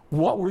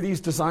 What were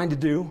these designed to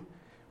do?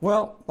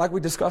 Well, like we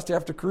discussed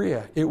after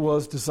Korea, it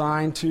was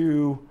designed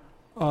to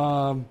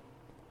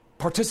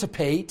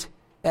participate,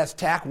 as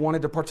TAC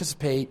wanted to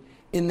participate,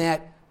 in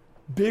that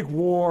big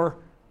war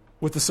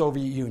with the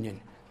Soviet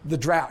Union, the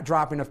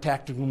dropping of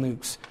tactical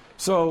nukes.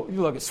 So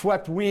you look at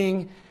swept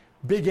wing,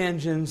 big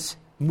engines,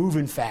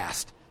 moving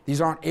fast.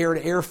 These aren't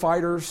air-to-air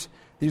fighters.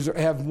 These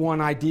have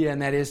one idea,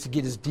 and that is to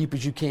get as deep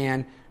as you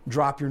can,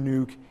 drop your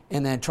nuke,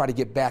 and then try to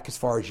get back as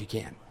far as you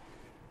can.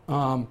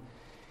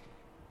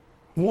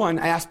 One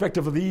aspect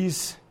of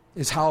these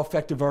is how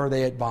effective are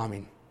they at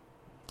bombing.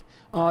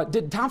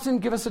 Did Thompson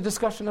give us a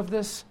discussion of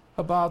this,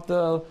 about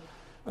the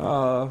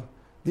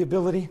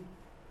ability?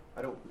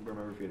 I don't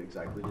remember if he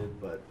exactly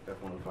did, but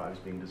F-105 is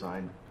being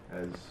designed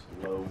as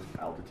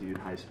low-altitude,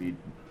 high-speed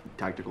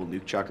tactical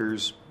nuke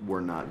chuckers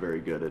were not very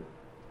good at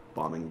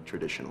bombing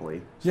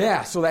traditionally.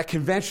 Yeah, so that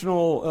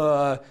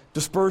conventional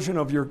dispersion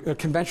of your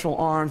conventional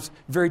arms,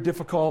 very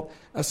difficult.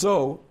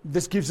 So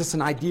this gives us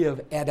an idea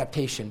of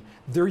adaptation.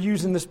 They're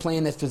using this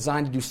plane that's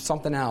designed to do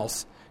something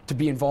else to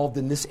be involved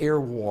in this air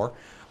war.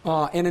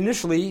 And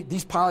initially,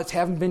 these pilots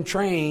haven't been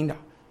trained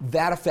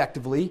that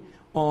effectively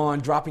on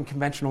dropping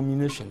conventional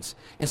munitions.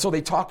 And so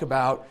they talk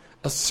about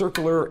a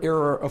circular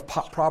error of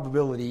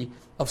probability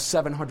of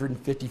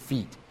 750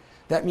 feet.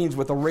 That means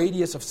with a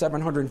radius of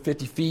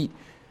 750 feet,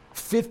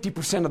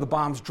 50% of the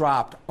bombs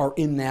dropped are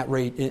in that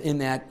in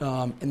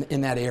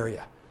that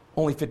area.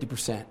 Only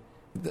 50%.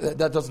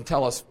 That doesn't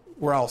tell us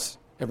where else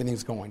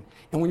everything's going.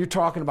 And when you're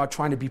talking about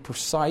trying to be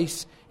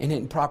precise and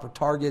hitting proper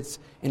targets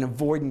and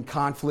avoiding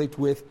conflict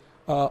with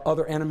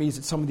other enemies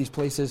at some of these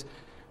places,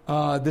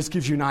 this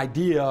gives you an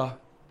idea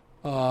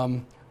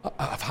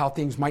of how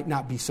things might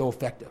not be so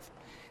effective.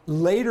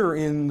 Later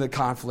in the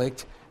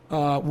conflict,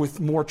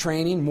 with more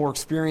training, more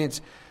experience,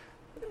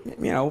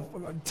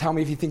 tell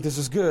me if you think this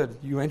is good,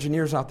 you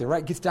engineers out there,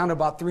 right? It gets down to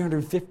about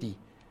 350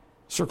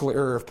 circular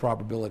error of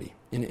probability.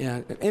 And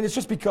it's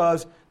just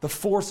because the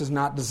force is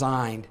not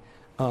designed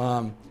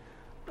to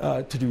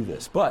do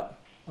this. But,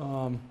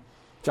 John,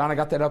 I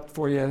got that up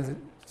for you.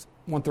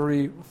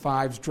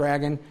 135's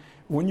Dragon.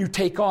 When you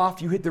take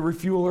off, you hit the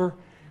refueler,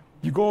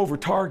 you go over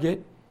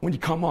target. When you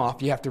come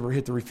off, you have to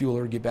hit the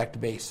refueler to get back to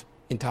base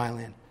in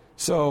Thailand.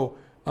 So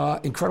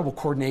incredible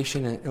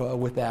coordination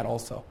with that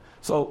also.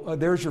 So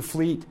there's your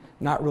fleet,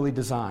 not really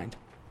designed.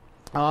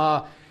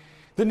 The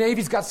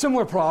Navy's got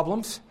similar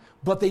problems,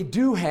 but they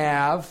do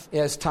have,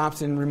 as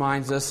Thompson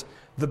reminds us,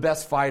 the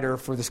best fighter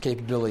for this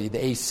capability,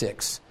 the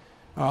A-6.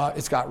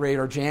 It's got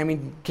radar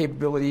jamming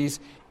capabilities.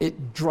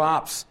 It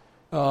drops,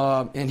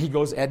 and he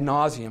goes ad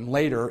nauseum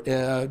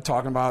later,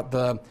 talking about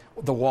the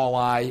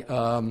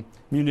walleye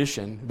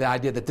munition, the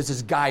idea that this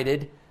is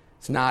guided.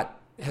 It's not,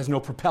 has no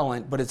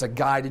propellant, but it's a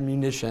guided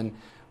munition,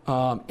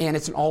 and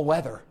it's an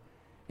all-weather.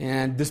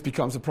 And this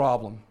becomes a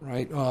problem,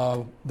 right?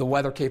 The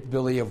weather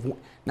capability of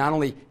not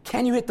only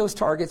can you hit those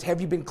targets, have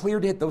you been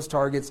cleared to hit those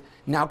targets,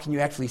 now can you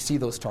actually see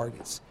those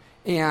targets?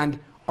 And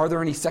are there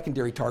any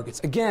secondary targets?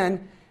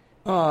 Again,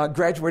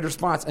 graduated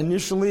response.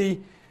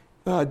 Initially,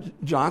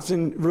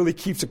 Johnson really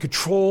keeps a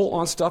control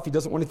on stuff. He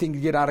doesn't want anything to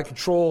get out of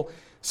control.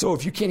 So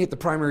if you can't hit the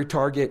primary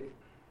target,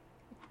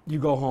 you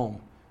go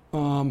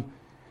home.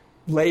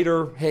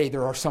 Later, hey,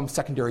 there are some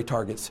secondary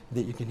targets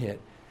that you can hit.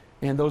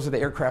 And those are the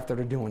aircraft that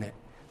are doing it.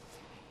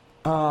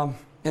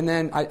 And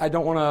then I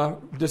don't want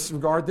to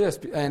disregard this,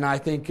 and I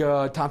think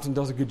Thompson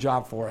does a good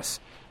job for us,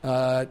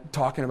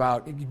 talking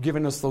about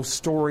giving us those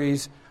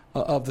stories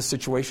of the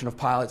situation of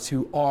pilots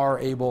who are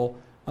able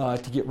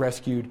to get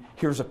rescued.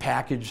 Here's a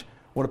package,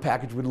 what a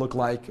package would look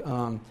like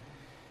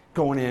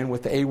going in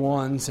with the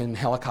A-1s and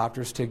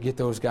helicopters to get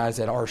those guys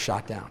that are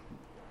shot down.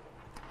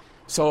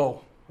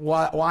 So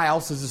why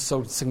else is this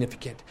so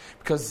significant?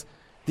 Because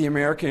the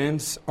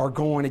Americans are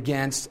going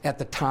against, at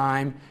the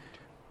time,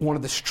 one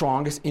of the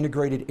strongest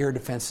integrated air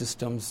defense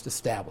systems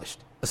established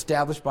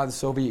by the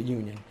Soviet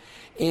Union.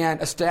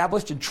 And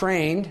established and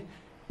trained,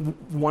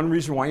 one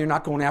reason why you're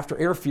not going after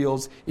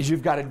airfields is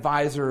you've got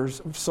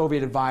advisors,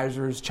 Soviet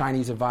advisors,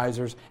 Chinese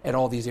advisors at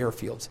all these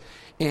airfields.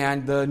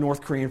 And the North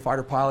Korean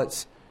fighter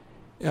pilots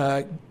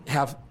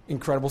have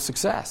incredible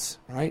success,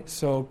 right?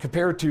 So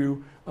compared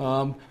to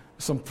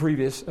some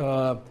previous,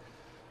 our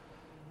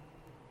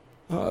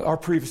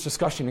previous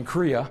discussion in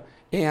Korea.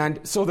 And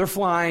so they're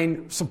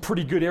flying some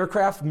pretty good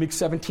aircraft,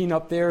 MiG-17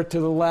 up there to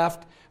the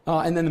left,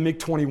 and then the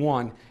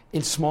MiG-21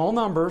 in small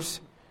numbers,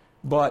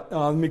 but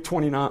the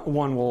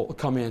MiG-21 will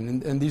come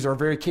in. And these are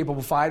very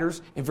capable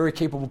fighters and very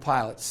capable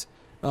pilots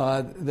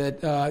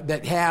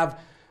that have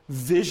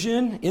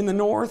vision in the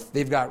north.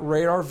 They've got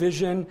radar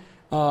vision,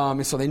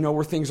 and so they know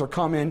where things are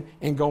coming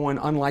and going,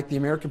 unlike the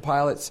American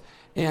pilots.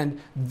 And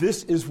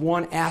this is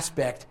one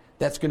aspect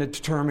that's going to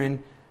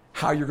determine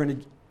how you're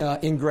going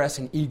to ingress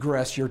and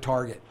egress your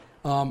target.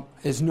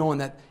 Is knowing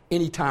that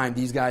any time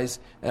these guys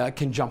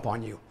can jump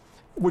on you.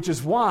 Which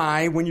is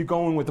why when you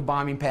go in with a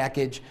bombing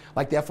package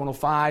like the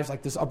F-105s,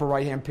 like this upper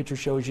right-hand picture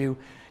shows you,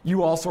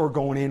 you also are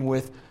going in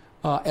with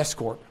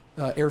escort,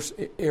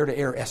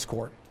 air-to-air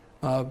escort,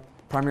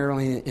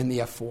 primarily in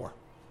the F-4.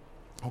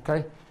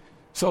 Okay?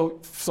 So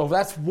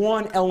that's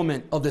one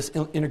element of this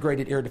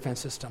integrated air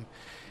defense system.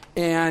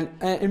 And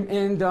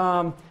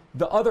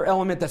the other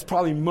element that's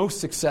probably most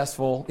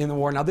successful in the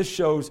war, now this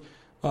shows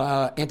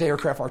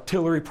anti-aircraft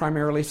artillery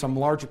primarily, some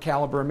larger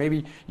caliber.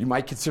 Maybe you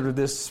might consider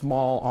this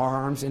small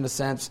arms in a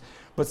sense,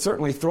 but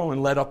certainly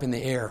throwing lead up in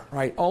the air,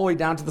 right? All the way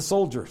down to the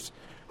soldiers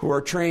who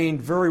are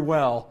trained very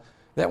well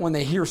that when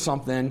they hear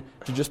something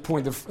to just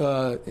point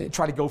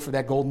try to go for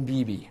that golden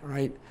BB,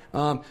 right?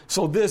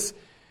 So this,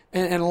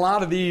 and a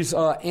lot of these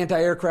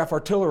anti-aircraft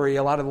artillery,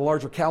 a lot of the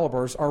larger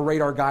calibers are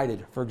radar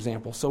guided, for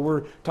example. So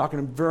we're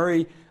talking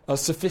very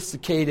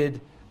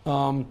sophisticated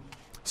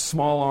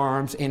small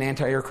arms and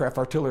anti-aircraft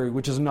artillery,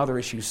 which is another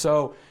issue.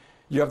 So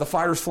you have the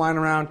fighters flying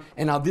around,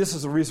 and now this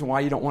is the reason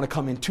why you don't want to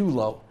come in too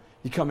low.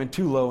 You come in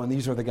too low, and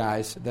these are the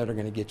guys that are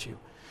going to get you.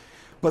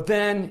 But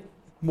then,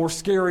 more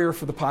scarier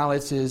for the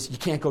pilots is you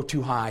can't go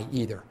too high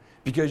either,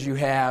 because you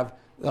have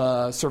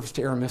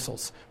surface-to-air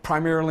missiles,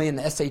 primarily in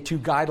the SA-2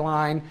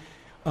 guideline.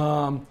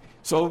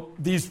 So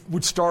these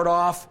would start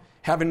off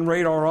having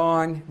radar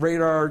on,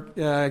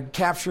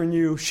 capturing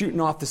you,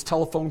 shooting off this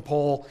telephone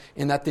pole,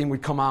 and that thing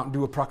would come out and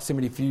do a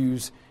proximity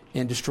fuse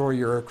and destroy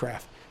your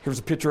aircraft. Here's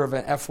a picture of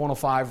an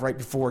F-105 right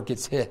before it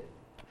gets hit.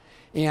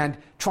 And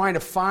trying to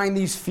find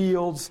these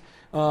fields,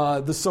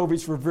 the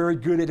Soviets were very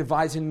good at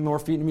advising the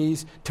North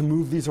Vietnamese to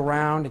move these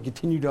around and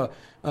continue to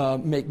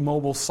make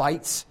mobile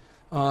sites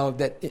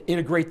that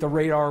integrate the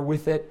radar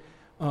with it.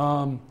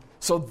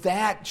 So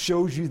that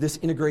shows you this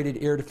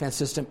integrated air defense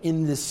system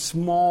in this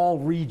small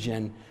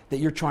region that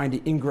you're trying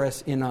to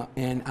ingress in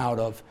and out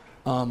of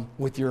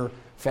with your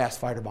fast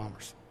fighter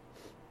bombers.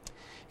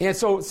 And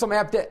so some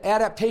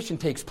adaptation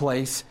takes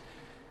place.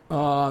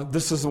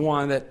 This is the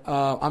one that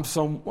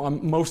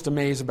I'm most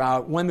amazed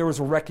about. When there was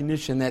a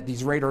recognition that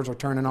these radars are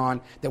turning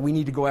on, that we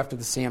need to go after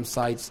the SAM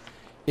sites,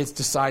 it's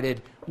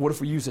decided, what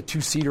if we use a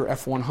two-seater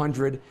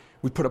F-100?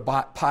 We put a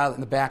pilot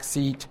in the back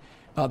seat.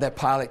 That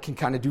pilot can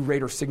kind of do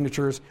radar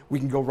signatures. We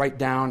can go right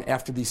down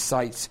after these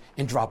sites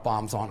and drop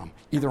bombs on them,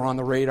 either on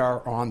the radar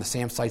or on the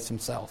SAM sites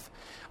themselves.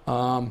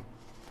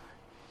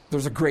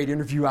 There's a great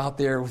interview out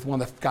there with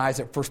one of the guys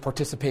that first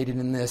participated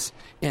in this,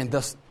 and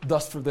thus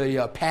for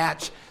the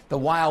patch, the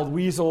Wild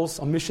Weasels,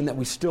 a mission that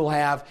we still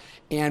have.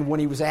 And when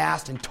he was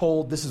asked and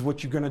told this is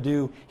what you're going to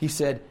do, he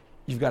said,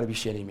 "You've got to be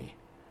shitting me."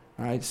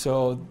 All right,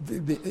 so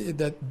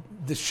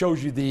this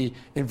shows you the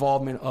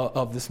involvement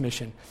of this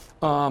mission.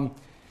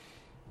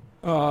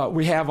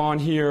 We have on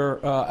here,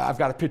 I've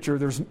got a picture,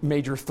 there's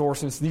Major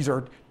Thorsons. These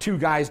are two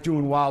guys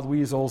doing Wild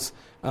Weasels,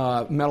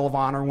 Medal of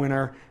Honor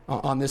winner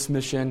on this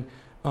mission.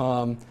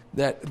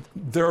 That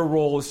their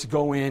role is to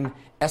go in,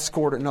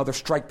 escort another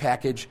strike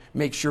package,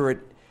 make sure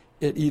it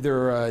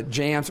either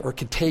jams or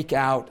can take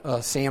out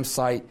a SAM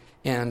site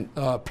and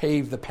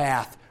pave the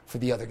path for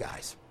the other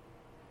guys.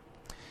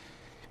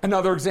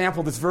 Another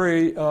example that's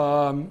very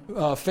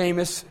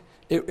famous,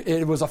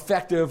 it was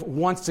effective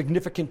one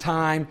significant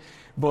time,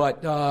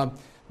 but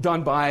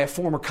done by a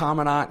former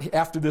commandant.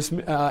 After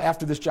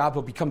this job,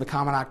 he'll become the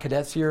commandant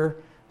cadets here,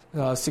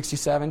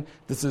 67.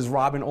 This is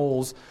Robin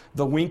Olds,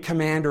 the wing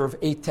commander of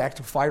 8th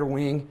Tactical Fighter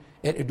Wing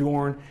at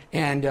Adorn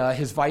and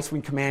his vice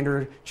wing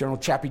commander, General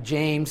Chappie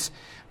James.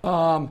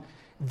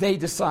 They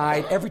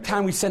decide every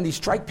time we send these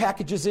strike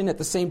packages in at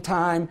the same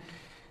time,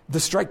 the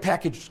strike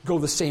package go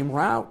the same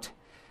route.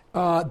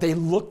 They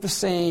look the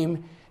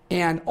same,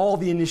 and all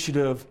the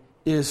initiative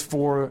is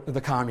for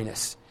the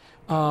communists.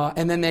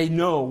 And then they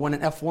know when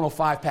an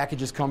F-105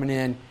 package is coming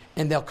in,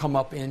 and they'll come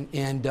up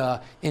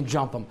and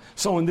jump them.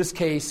 So in this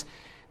case,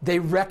 they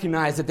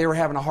recognized that they were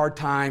having a hard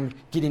time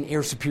getting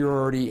air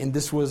superiority, and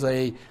this was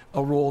a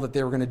role that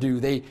they were going to do.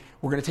 They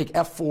were going to take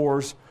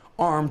F-4s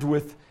armed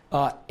with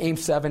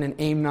AIM-7 and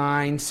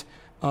AIM-9s,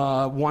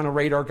 one a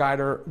radar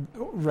guider,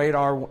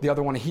 the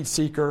other one a heat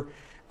seeker,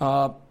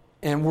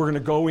 and we're going to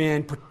go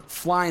in,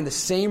 flying the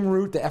same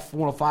route the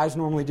F-105s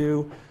normally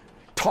do,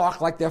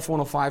 talk like the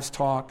F-105s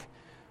talk,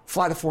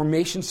 fly the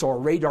formation so our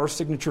radar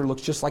signature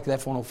looks just like the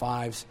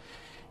F-105s,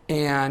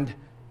 and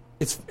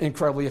it's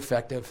incredibly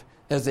effective.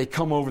 As they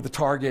come over the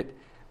target,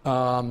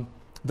 the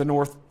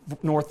North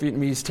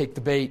Vietnamese take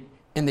the bait,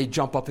 and they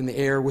jump up in the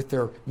air with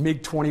their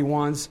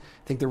MiG-21s. I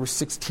think there were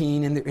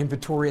 16 in their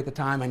inventory at the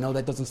time. I know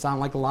that doesn't sound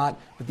like a lot,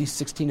 but these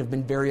 16 have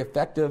been very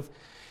effective.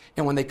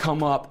 And when they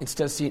come up,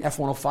 instead of seeing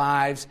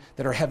F-105s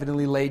that are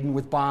heavily laden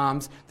with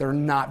bombs, that are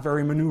not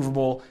very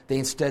maneuverable, they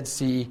instead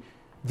see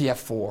the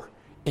F-4.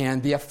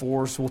 And the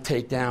F-4s will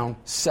take down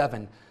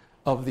 7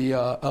 of the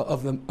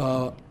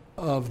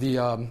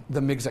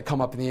MiGs that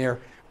come up in the air.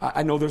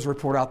 I know there's a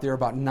report out there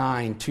about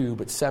 9, too,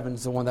 but 7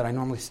 is the one that I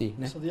normally see.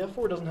 So the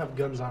F-4 doesn't have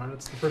guns on it.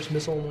 It's the first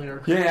missile-only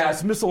aircraft. Yeah,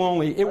 it's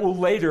missile-only. It will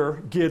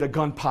later get a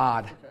gun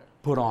pod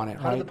put on it.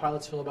 How did the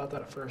pilots feel about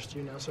that at first? Do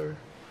you know, sir?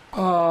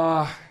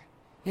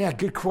 Yeah,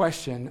 good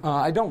question.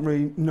 I don't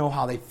really know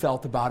how they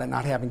felt about it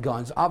not having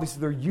guns.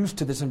 Obviously, they're used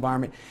to this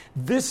environment.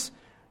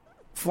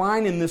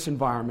 Flying in this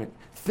environment,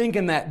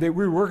 thinking that we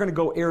were going to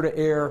go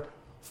air-to-air,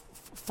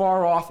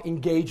 far-off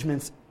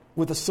engagements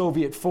with a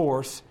Soviet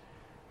force,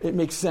 it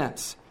makes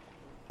sense.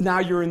 Now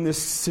you're in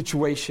this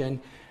situation.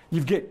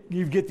 You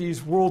get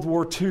these World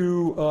War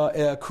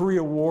II,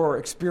 Korea War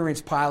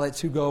experienced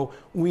pilots who go,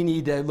 we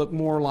need to look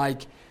more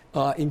like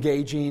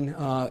engaging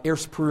air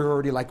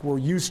superiority like we're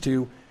used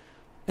to.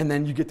 And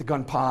then you get the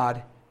gun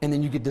pod, and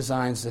then you get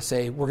designs that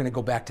say, we're going to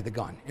go back to the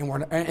gun. And we're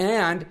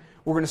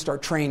going to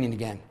start training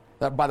again.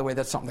 By the way,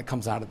 that's something that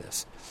comes out of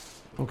this.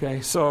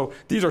 Okay, so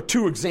these are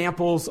 2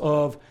 examples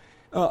of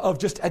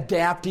just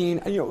adapting.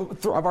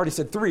 I've already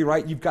said 3,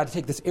 right? You've got to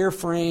take this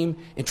airframe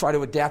and try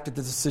to adapt it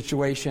to the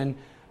situation,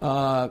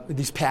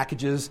 these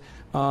packages.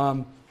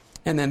 And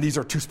then these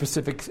are 2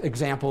 specific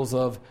examples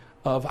of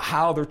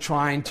how they're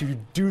trying to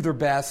do their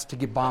best to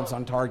get bombs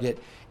on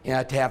target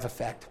to have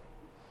effect.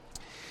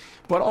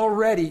 But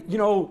already,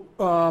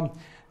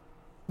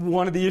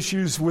 one of the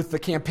issues with the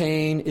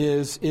campaign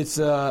is it's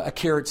a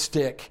carrot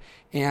stick,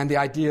 and the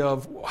idea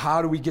of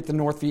how do we get the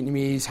North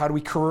Vietnamese, how do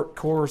we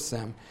coerce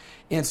them?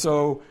 And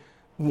so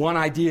one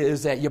idea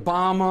is that you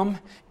bomb them,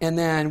 and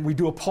then we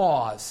do a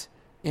pause,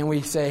 and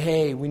we say,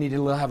 hey, we need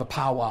to have a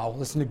powwow.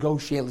 Let's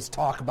negotiate. Let's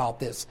talk about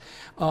this.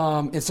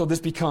 And so this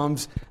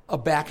becomes a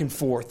back and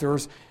forth.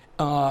 There's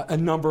a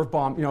number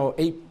of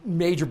 8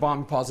 major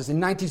bombing pauses. In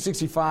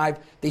 1965,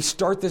 they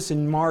start this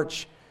in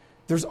March.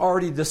 There's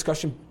already a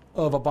discussion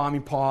of a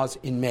bombing pause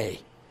in May.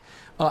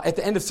 At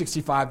the end of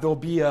 65, there'll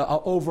be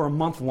over a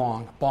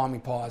month-long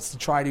bombing pause to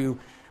try to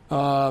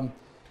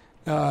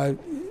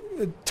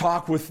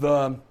talk with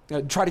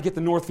try to get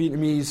the North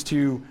Vietnamese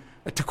to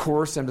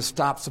coerce them to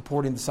stop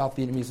supporting the South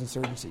Vietnamese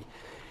insurgency.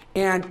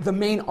 And the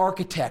main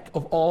architect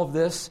of all of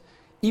this,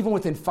 even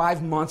within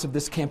 5 months of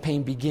this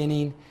campaign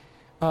beginning,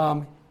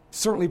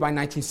 certainly by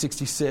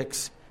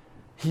 1966,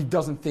 he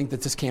doesn't think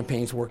that this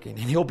campaign is working.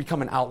 And he'll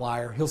become an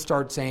outlier. He'll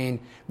start saying,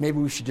 maybe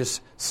we should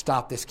just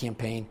stop this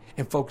campaign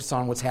and focus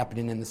on what's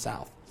happening in the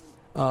South.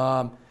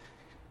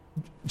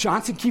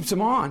 Johnson keeps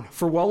him on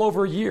for well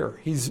over a year.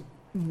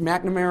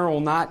 McNamara will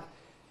not,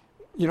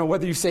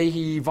 whether you say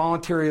he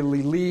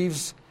voluntarily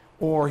leaves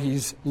or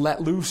he's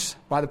let loose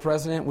by the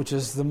president, which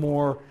is the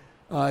more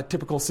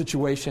typical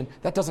situation,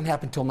 that doesn't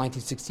happen until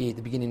 1968,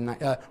 the beginning,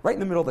 right in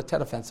the middle of the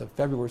Tet Offensive,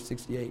 February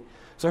 68.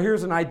 So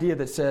here's an idea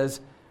that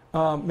says,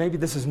 maybe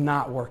this is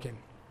not working.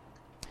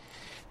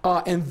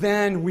 And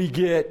then we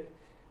get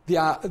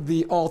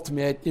the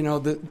ultimate,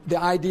 the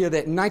idea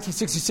that in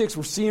 1966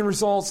 we're seeing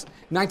results,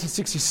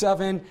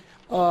 1967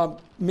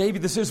 maybe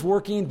this is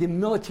working. The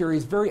military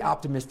is very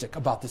optimistic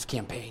about this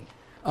campaign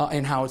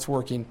and how it's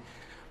working.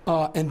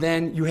 And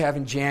then you have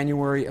in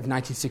January of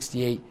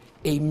 1968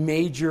 a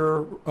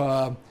major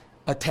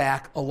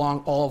attack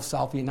along all of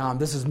South Vietnam.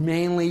 This is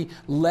mainly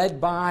led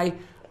by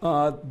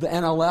the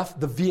NLF,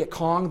 the Viet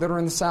Cong that are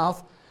in the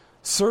South,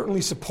 certainly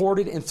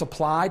supported and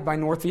supplied by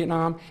North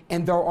Vietnam,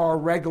 and there are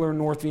regular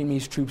North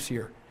Vietnamese troops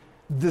here.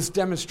 This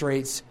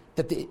demonstrates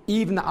that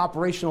even the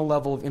operational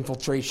level of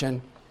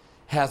infiltration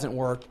hasn't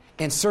worked,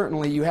 and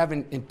certainly you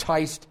haven't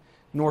enticed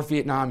North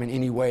Vietnam in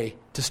any way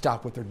to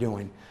stop what they're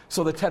doing.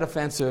 So the Tet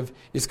Offensive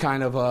is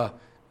kind of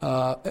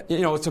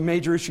it's a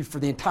major issue for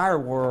the entire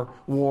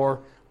war,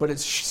 but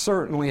it's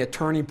certainly a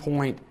turning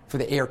point for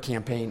the air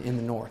campaign in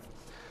the North.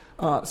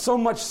 So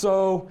much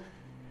so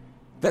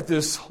that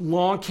this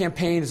long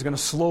campaign is going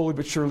to slowly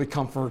but surely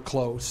come for a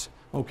close.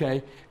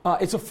 Okay,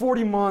 it's a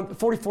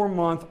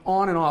 44-month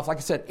on and off. Like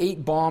I said,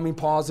 8 bombing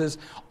pauses,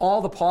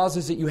 all the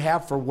pauses that you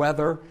have for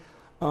weather,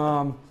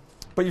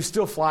 but you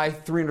still fly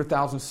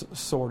 300,000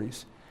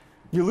 sorties.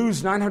 You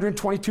lose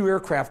 922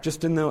 aircraft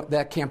just in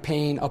that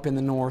campaign up in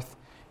the north,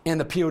 and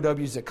the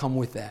POWs that come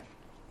with that,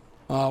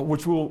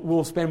 which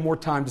we'll spend more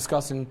time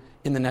discussing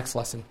in the next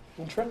lesson.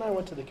 When Trent and I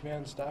went to the Command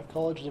and Staff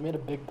College, they made a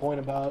big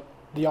point about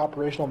the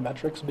operational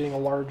metrics being a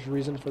large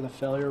reason for the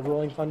failure of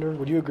Rolling Thunder.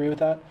 Would you agree with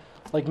that?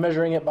 Like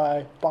measuring it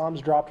by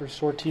bombs dropped or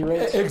sortie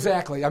rates?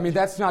 Exactly. I mean,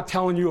 that's not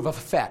telling you of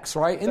effects,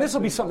 right? And this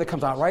will be something that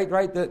comes out, right?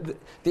 The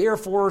Air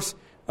Force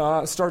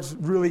starts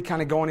really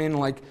kind of going in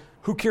like,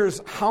 who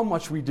cares how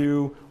much we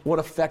do? What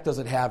effect does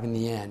it have in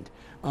the end?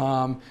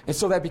 And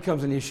so that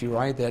becomes an issue,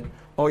 right? That,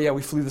 oh, yeah,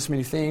 we flew this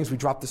many things, we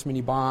dropped this many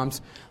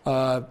bombs.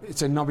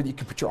 It's a number that you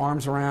can put your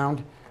arms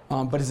around,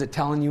 but is it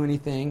telling you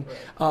anything?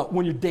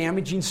 When you're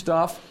damaging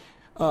stuff,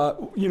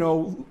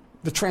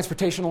 the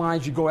transportation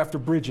lines, you go after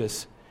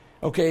bridges.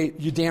 Okay,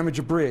 you damage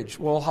a bridge.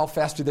 Well, how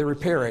fast do they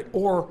repair it?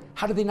 Or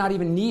how do they not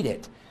even need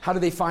it? How do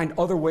they find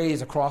other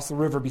ways across the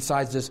river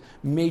besides this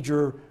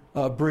major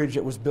bridge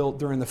that was built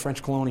during the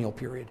French colonial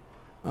period?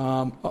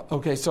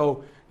 Okay,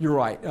 so you're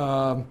right.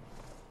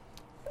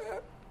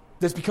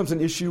 This becomes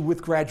an issue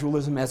with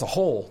gradualism as a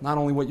whole, not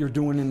only what you're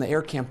doing in the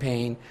air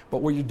campaign,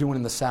 but what you're doing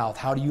in the South.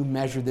 How do you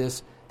measure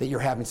this, that you're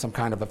having some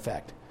kind of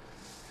effect?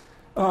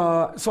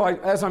 As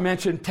I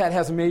mentioned, Tet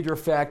has a major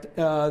effect.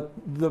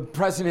 The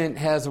president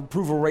has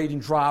approval rating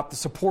dropped. The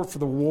support for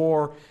the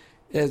war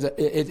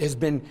has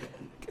been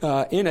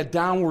in a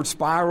downward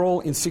spiral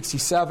in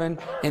 1967,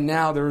 and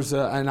now there's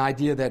an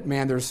idea that,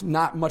 man, there's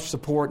not much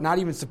support, not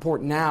even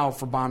support now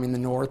for bombing the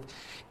North.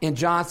 And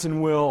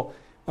Johnson will,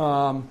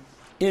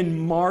 in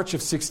March of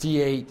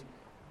 1968,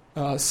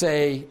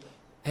 say,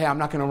 hey, I'm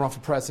not going to run for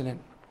president.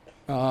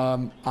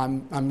 I'm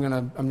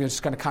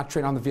just going to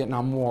concentrate on the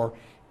Vietnam War.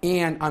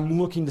 And I'm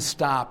looking to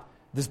stop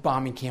this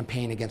bombing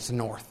campaign against the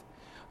North.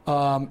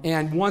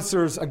 And once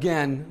there's,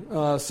 again,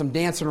 some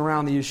dancing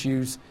around the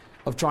issues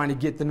of trying to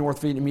get the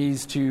North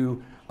Vietnamese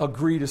to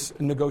agree to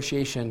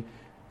negotiation,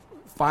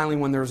 finally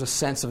when there's a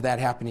sense of that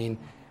happening,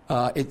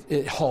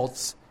 it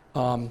halts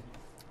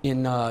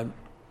in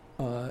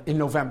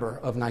November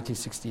of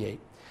 1968.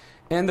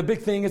 And the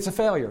big thing, it's a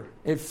failure.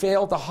 It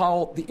failed to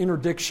halt the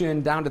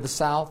interdiction down to the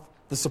South,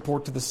 the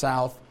support to the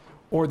South,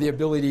 or the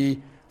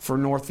ability for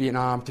North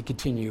Vietnam to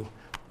continue.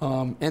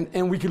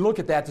 And we could look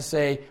at that to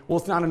say, well,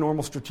 it's not a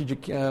normal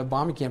strategic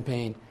bombing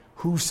campaign.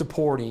 Who's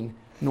supporting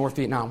North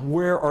Vietnam?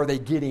 Where are they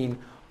getting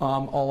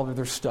all of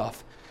their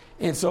stuff?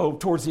 And so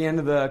towards the end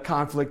of the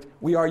conflict,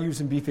 we are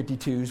using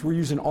B-52s. We're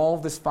using all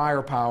of this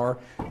firepower.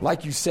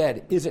 Like you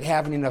said, is it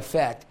having an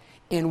effect?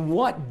 And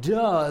what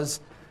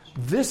does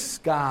this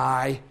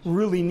guy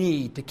really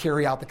need to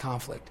carry out the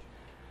conflict?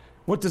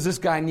 What does this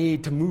guy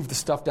need to move the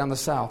stuff down the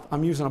South?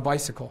 I'm using a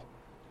bicycle.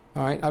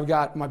 All right, I've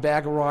got my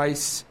bag of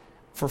rice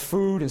for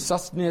food and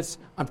sustenance.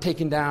 I'm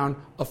taking down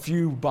a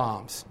few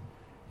bombs.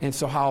 And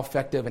so how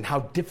effective and how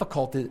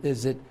difficult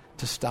is it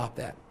to stop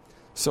that?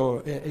 So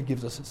it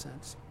gives us a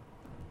sense.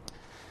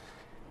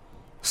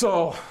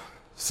 So,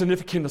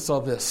 significance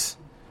of this.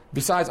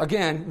 Besides,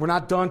 again, we're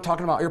not done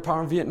talking about air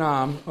power in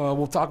Vietnam.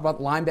 We'll talk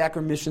about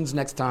linebacker missions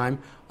next time,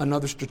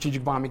 another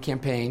strategic bombing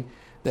campaign.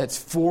 That's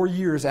 4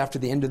 years after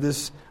the end of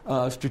this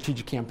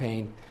strategic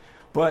campaign.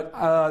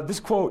 But this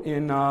quote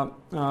in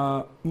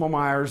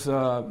Momeyer's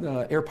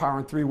Air Power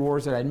in 3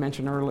 Wars that I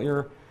mentioned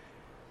earlier,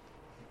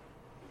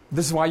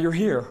 this is why you're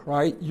here,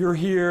 right? You're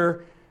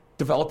here,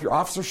 develop your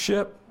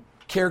officership,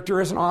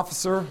 character as an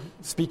officer,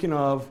 speaking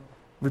of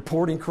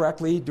reporting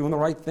correctly, doing the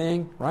right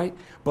thing, right?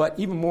 But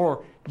even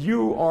more,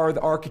 you are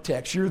the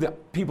architects. You're the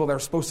people that are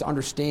supposed to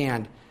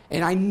understand.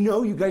 And I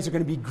know you guys are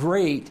going to be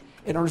great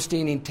at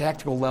understanding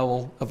tactical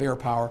level of air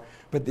power,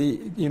 but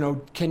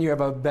can you have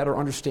a better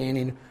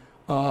understanding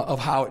of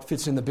how it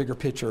fits in the bigger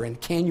picture,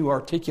 and can you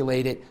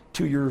articulate it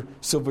to your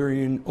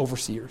civilian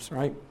overseers,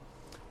 right?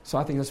 So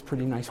I think that's a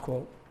pretty nice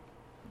quote.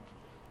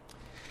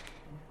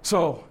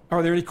 So,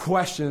 are there any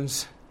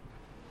questions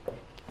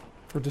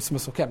for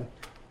dismissal? Kevin?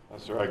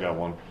 Sir, I got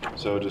one.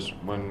 So just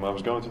when I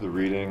was going through the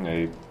reading,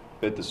 a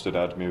bit that stood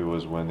out to me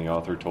was when the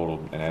author told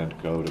an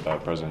anecdote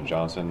about President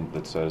Johnson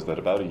that says that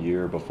about a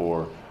year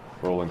before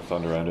Rolling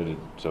Thunder ended,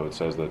 so it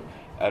says that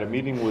at a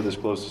meeting with his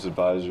closest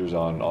advisors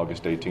on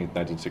August 18,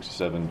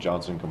 1967,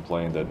 Johnson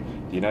complained that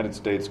the United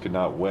States could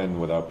not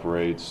win without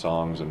parades,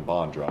 songs, and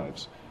bond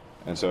drives.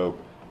 And so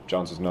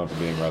Johnson's known for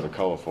being rather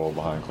colorful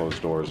behind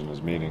closed doors in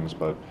his meetings,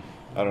 but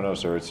I don't know,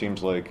 sir. It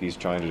seems like he's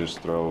trying to just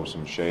throw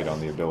some shade on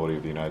the ability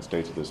of the United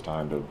States at this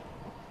time to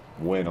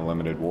win a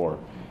limited war.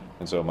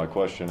 And so my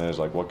question is,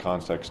 what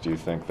context do you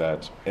think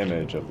that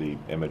image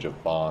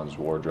of bonds,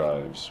 war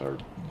drives, or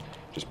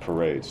just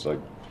parades,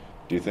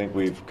 do you think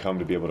we've come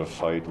to be able to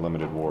fight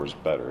limited wars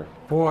better?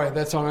 Boy,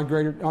 that's on a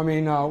great...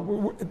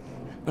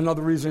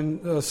 another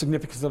reason,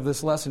 significance of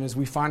this lesson is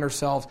we find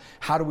ourselves,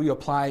 how do we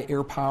apply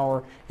air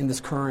power in this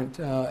current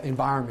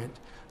environment?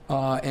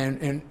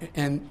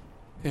 and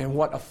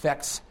what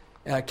effects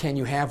can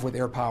you have with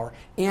air power.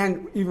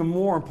 And even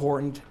more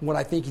important, what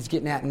I think he's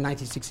getting at in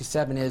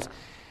 1967 is,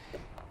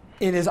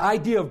 in his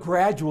idea of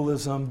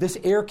gradualism, this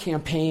air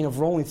campaign of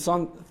Rolling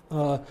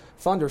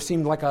Thunder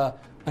seemed like a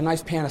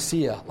nice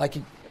panacea. Like,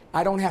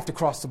 I don't have to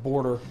cross the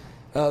border,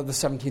 the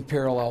 17th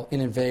parallel,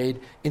 and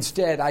invade.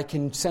 Instead, I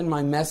can send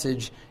my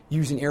message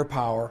using air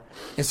power.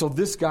 And so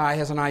this guy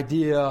has an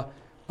idea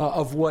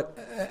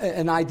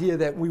an idea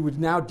that we would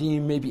now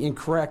deem maybe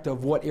incorrect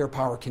of what air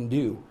power can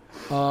do.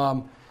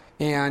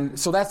 And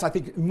so that's, I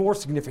think, more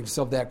significance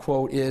of that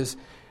quote is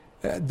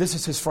this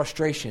is his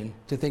frustration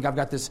to think, I've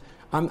got this,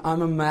 I'm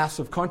a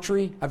massive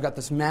country, I've got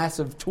this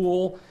massive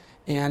tool,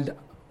 and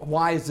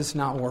why is this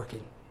not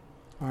working?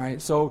 All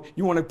right, so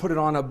you want to put it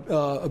on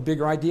a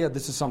bigger idea,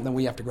 this is something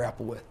we have to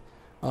grapple with.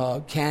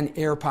 Can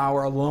air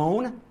power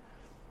alone?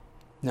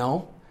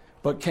 No.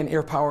 But can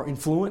air power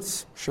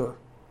influence? Sure.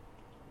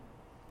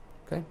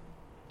 Okay?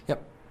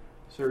 Yep.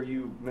 Sir,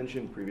 you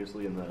mentioned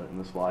previously in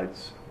the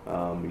slides,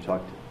 you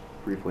talked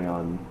briefly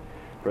on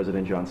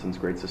President Johnson's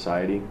Great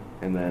Society,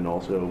 and then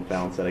also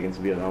balance that against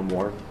the Vietnam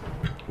War.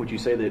 Would you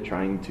say that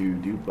trying to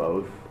do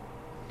both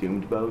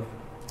doomed both?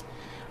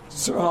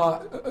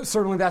 So,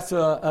 certainly that's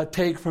a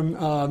take from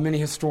many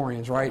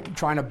historians, right?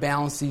 Trying to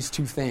balance these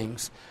two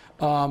things.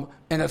 And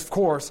of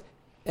course,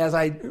 as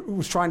I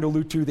was trying to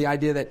allude to, the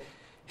idea that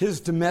his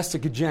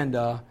domestic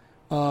agenda,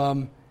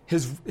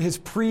 his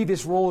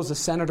previous role as a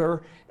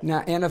senator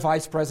and a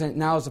vice president,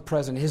 now as a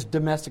president, his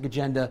domestic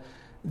agenda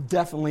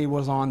definitely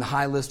was on the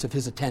high list of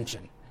his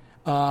attention.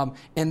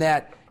 And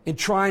that in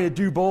trying to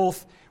do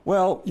both,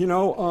 well,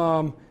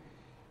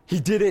 he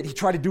did it, he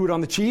tried to do it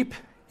on the cheap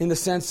in the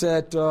sense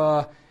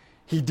that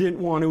he didn't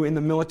want to, in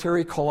the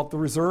military, call up the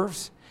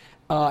reserves.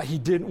 He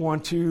didn't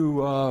want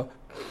to,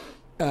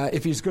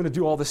 if he's going to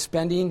do all the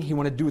spending, he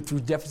wanted to do it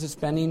through deficit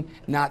spending,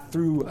 not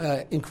through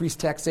increased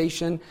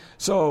taxation.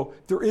 So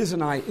there is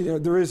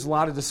a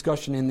lot of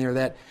discussion in there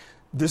that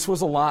this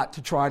was a lot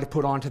to try to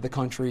put onto the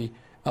country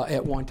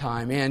at one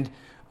time. And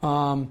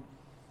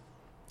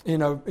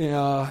in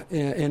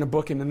a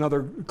book in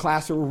another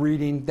class that we're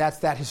reading, that's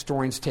that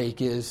historian's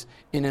take is,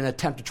 in an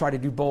attempt to try to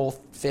do both,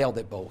 failed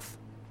at both.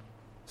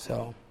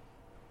 So,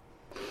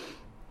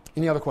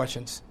 any other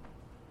questions?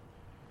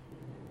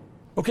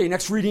 Okay,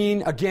 next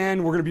reading,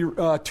 again, we're going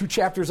to be 2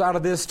 chapters out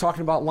of this,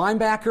 talking about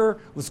linebacker.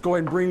 Let's go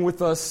ahead and bring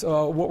with us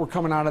what we're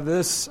coming out of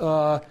this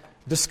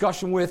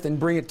discussion with and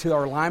bring it to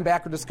our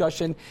linebacker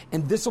discussion.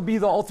 And this will be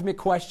the ultimate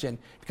question,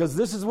 because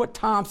this is what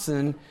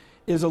Thompson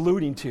is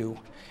alluding to.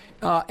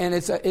 And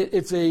it's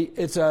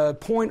a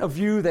point of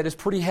view that is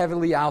pretty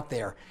heavily out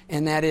there,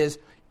 and that is,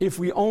 if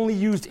we only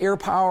used air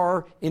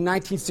power in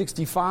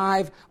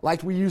 1965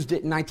 like we used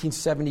it in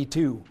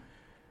 1972,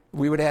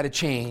 we would have had a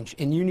change.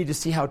 And you need to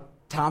see how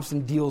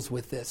Thompson deals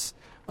with this.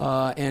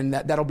 And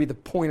that'll be the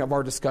point of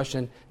our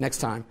discussion next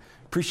time.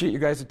 Appreciate your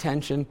guys'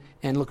 attention,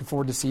 and looking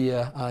forward to see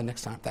you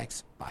next time.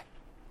 Thanks. Bye.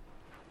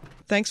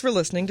 Thanks for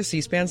listening to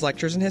C-SPAN's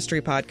Lectures in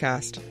History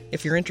podcast.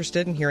 If you're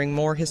interested in hearing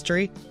more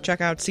history,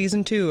 check out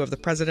Season 2 of the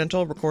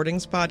Presidential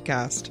Recordings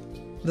podcast.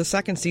 The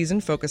second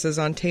season focuses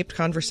on taped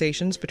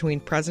conversations between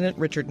President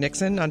Richard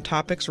Nixon on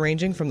topics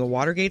ranging from the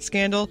Watergate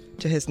scandal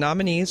to his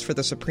nominees for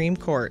the Supreme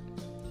Court.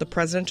 The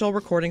Presidential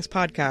Recordings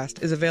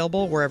podcast is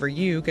available wherever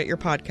you get your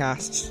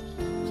podcasts.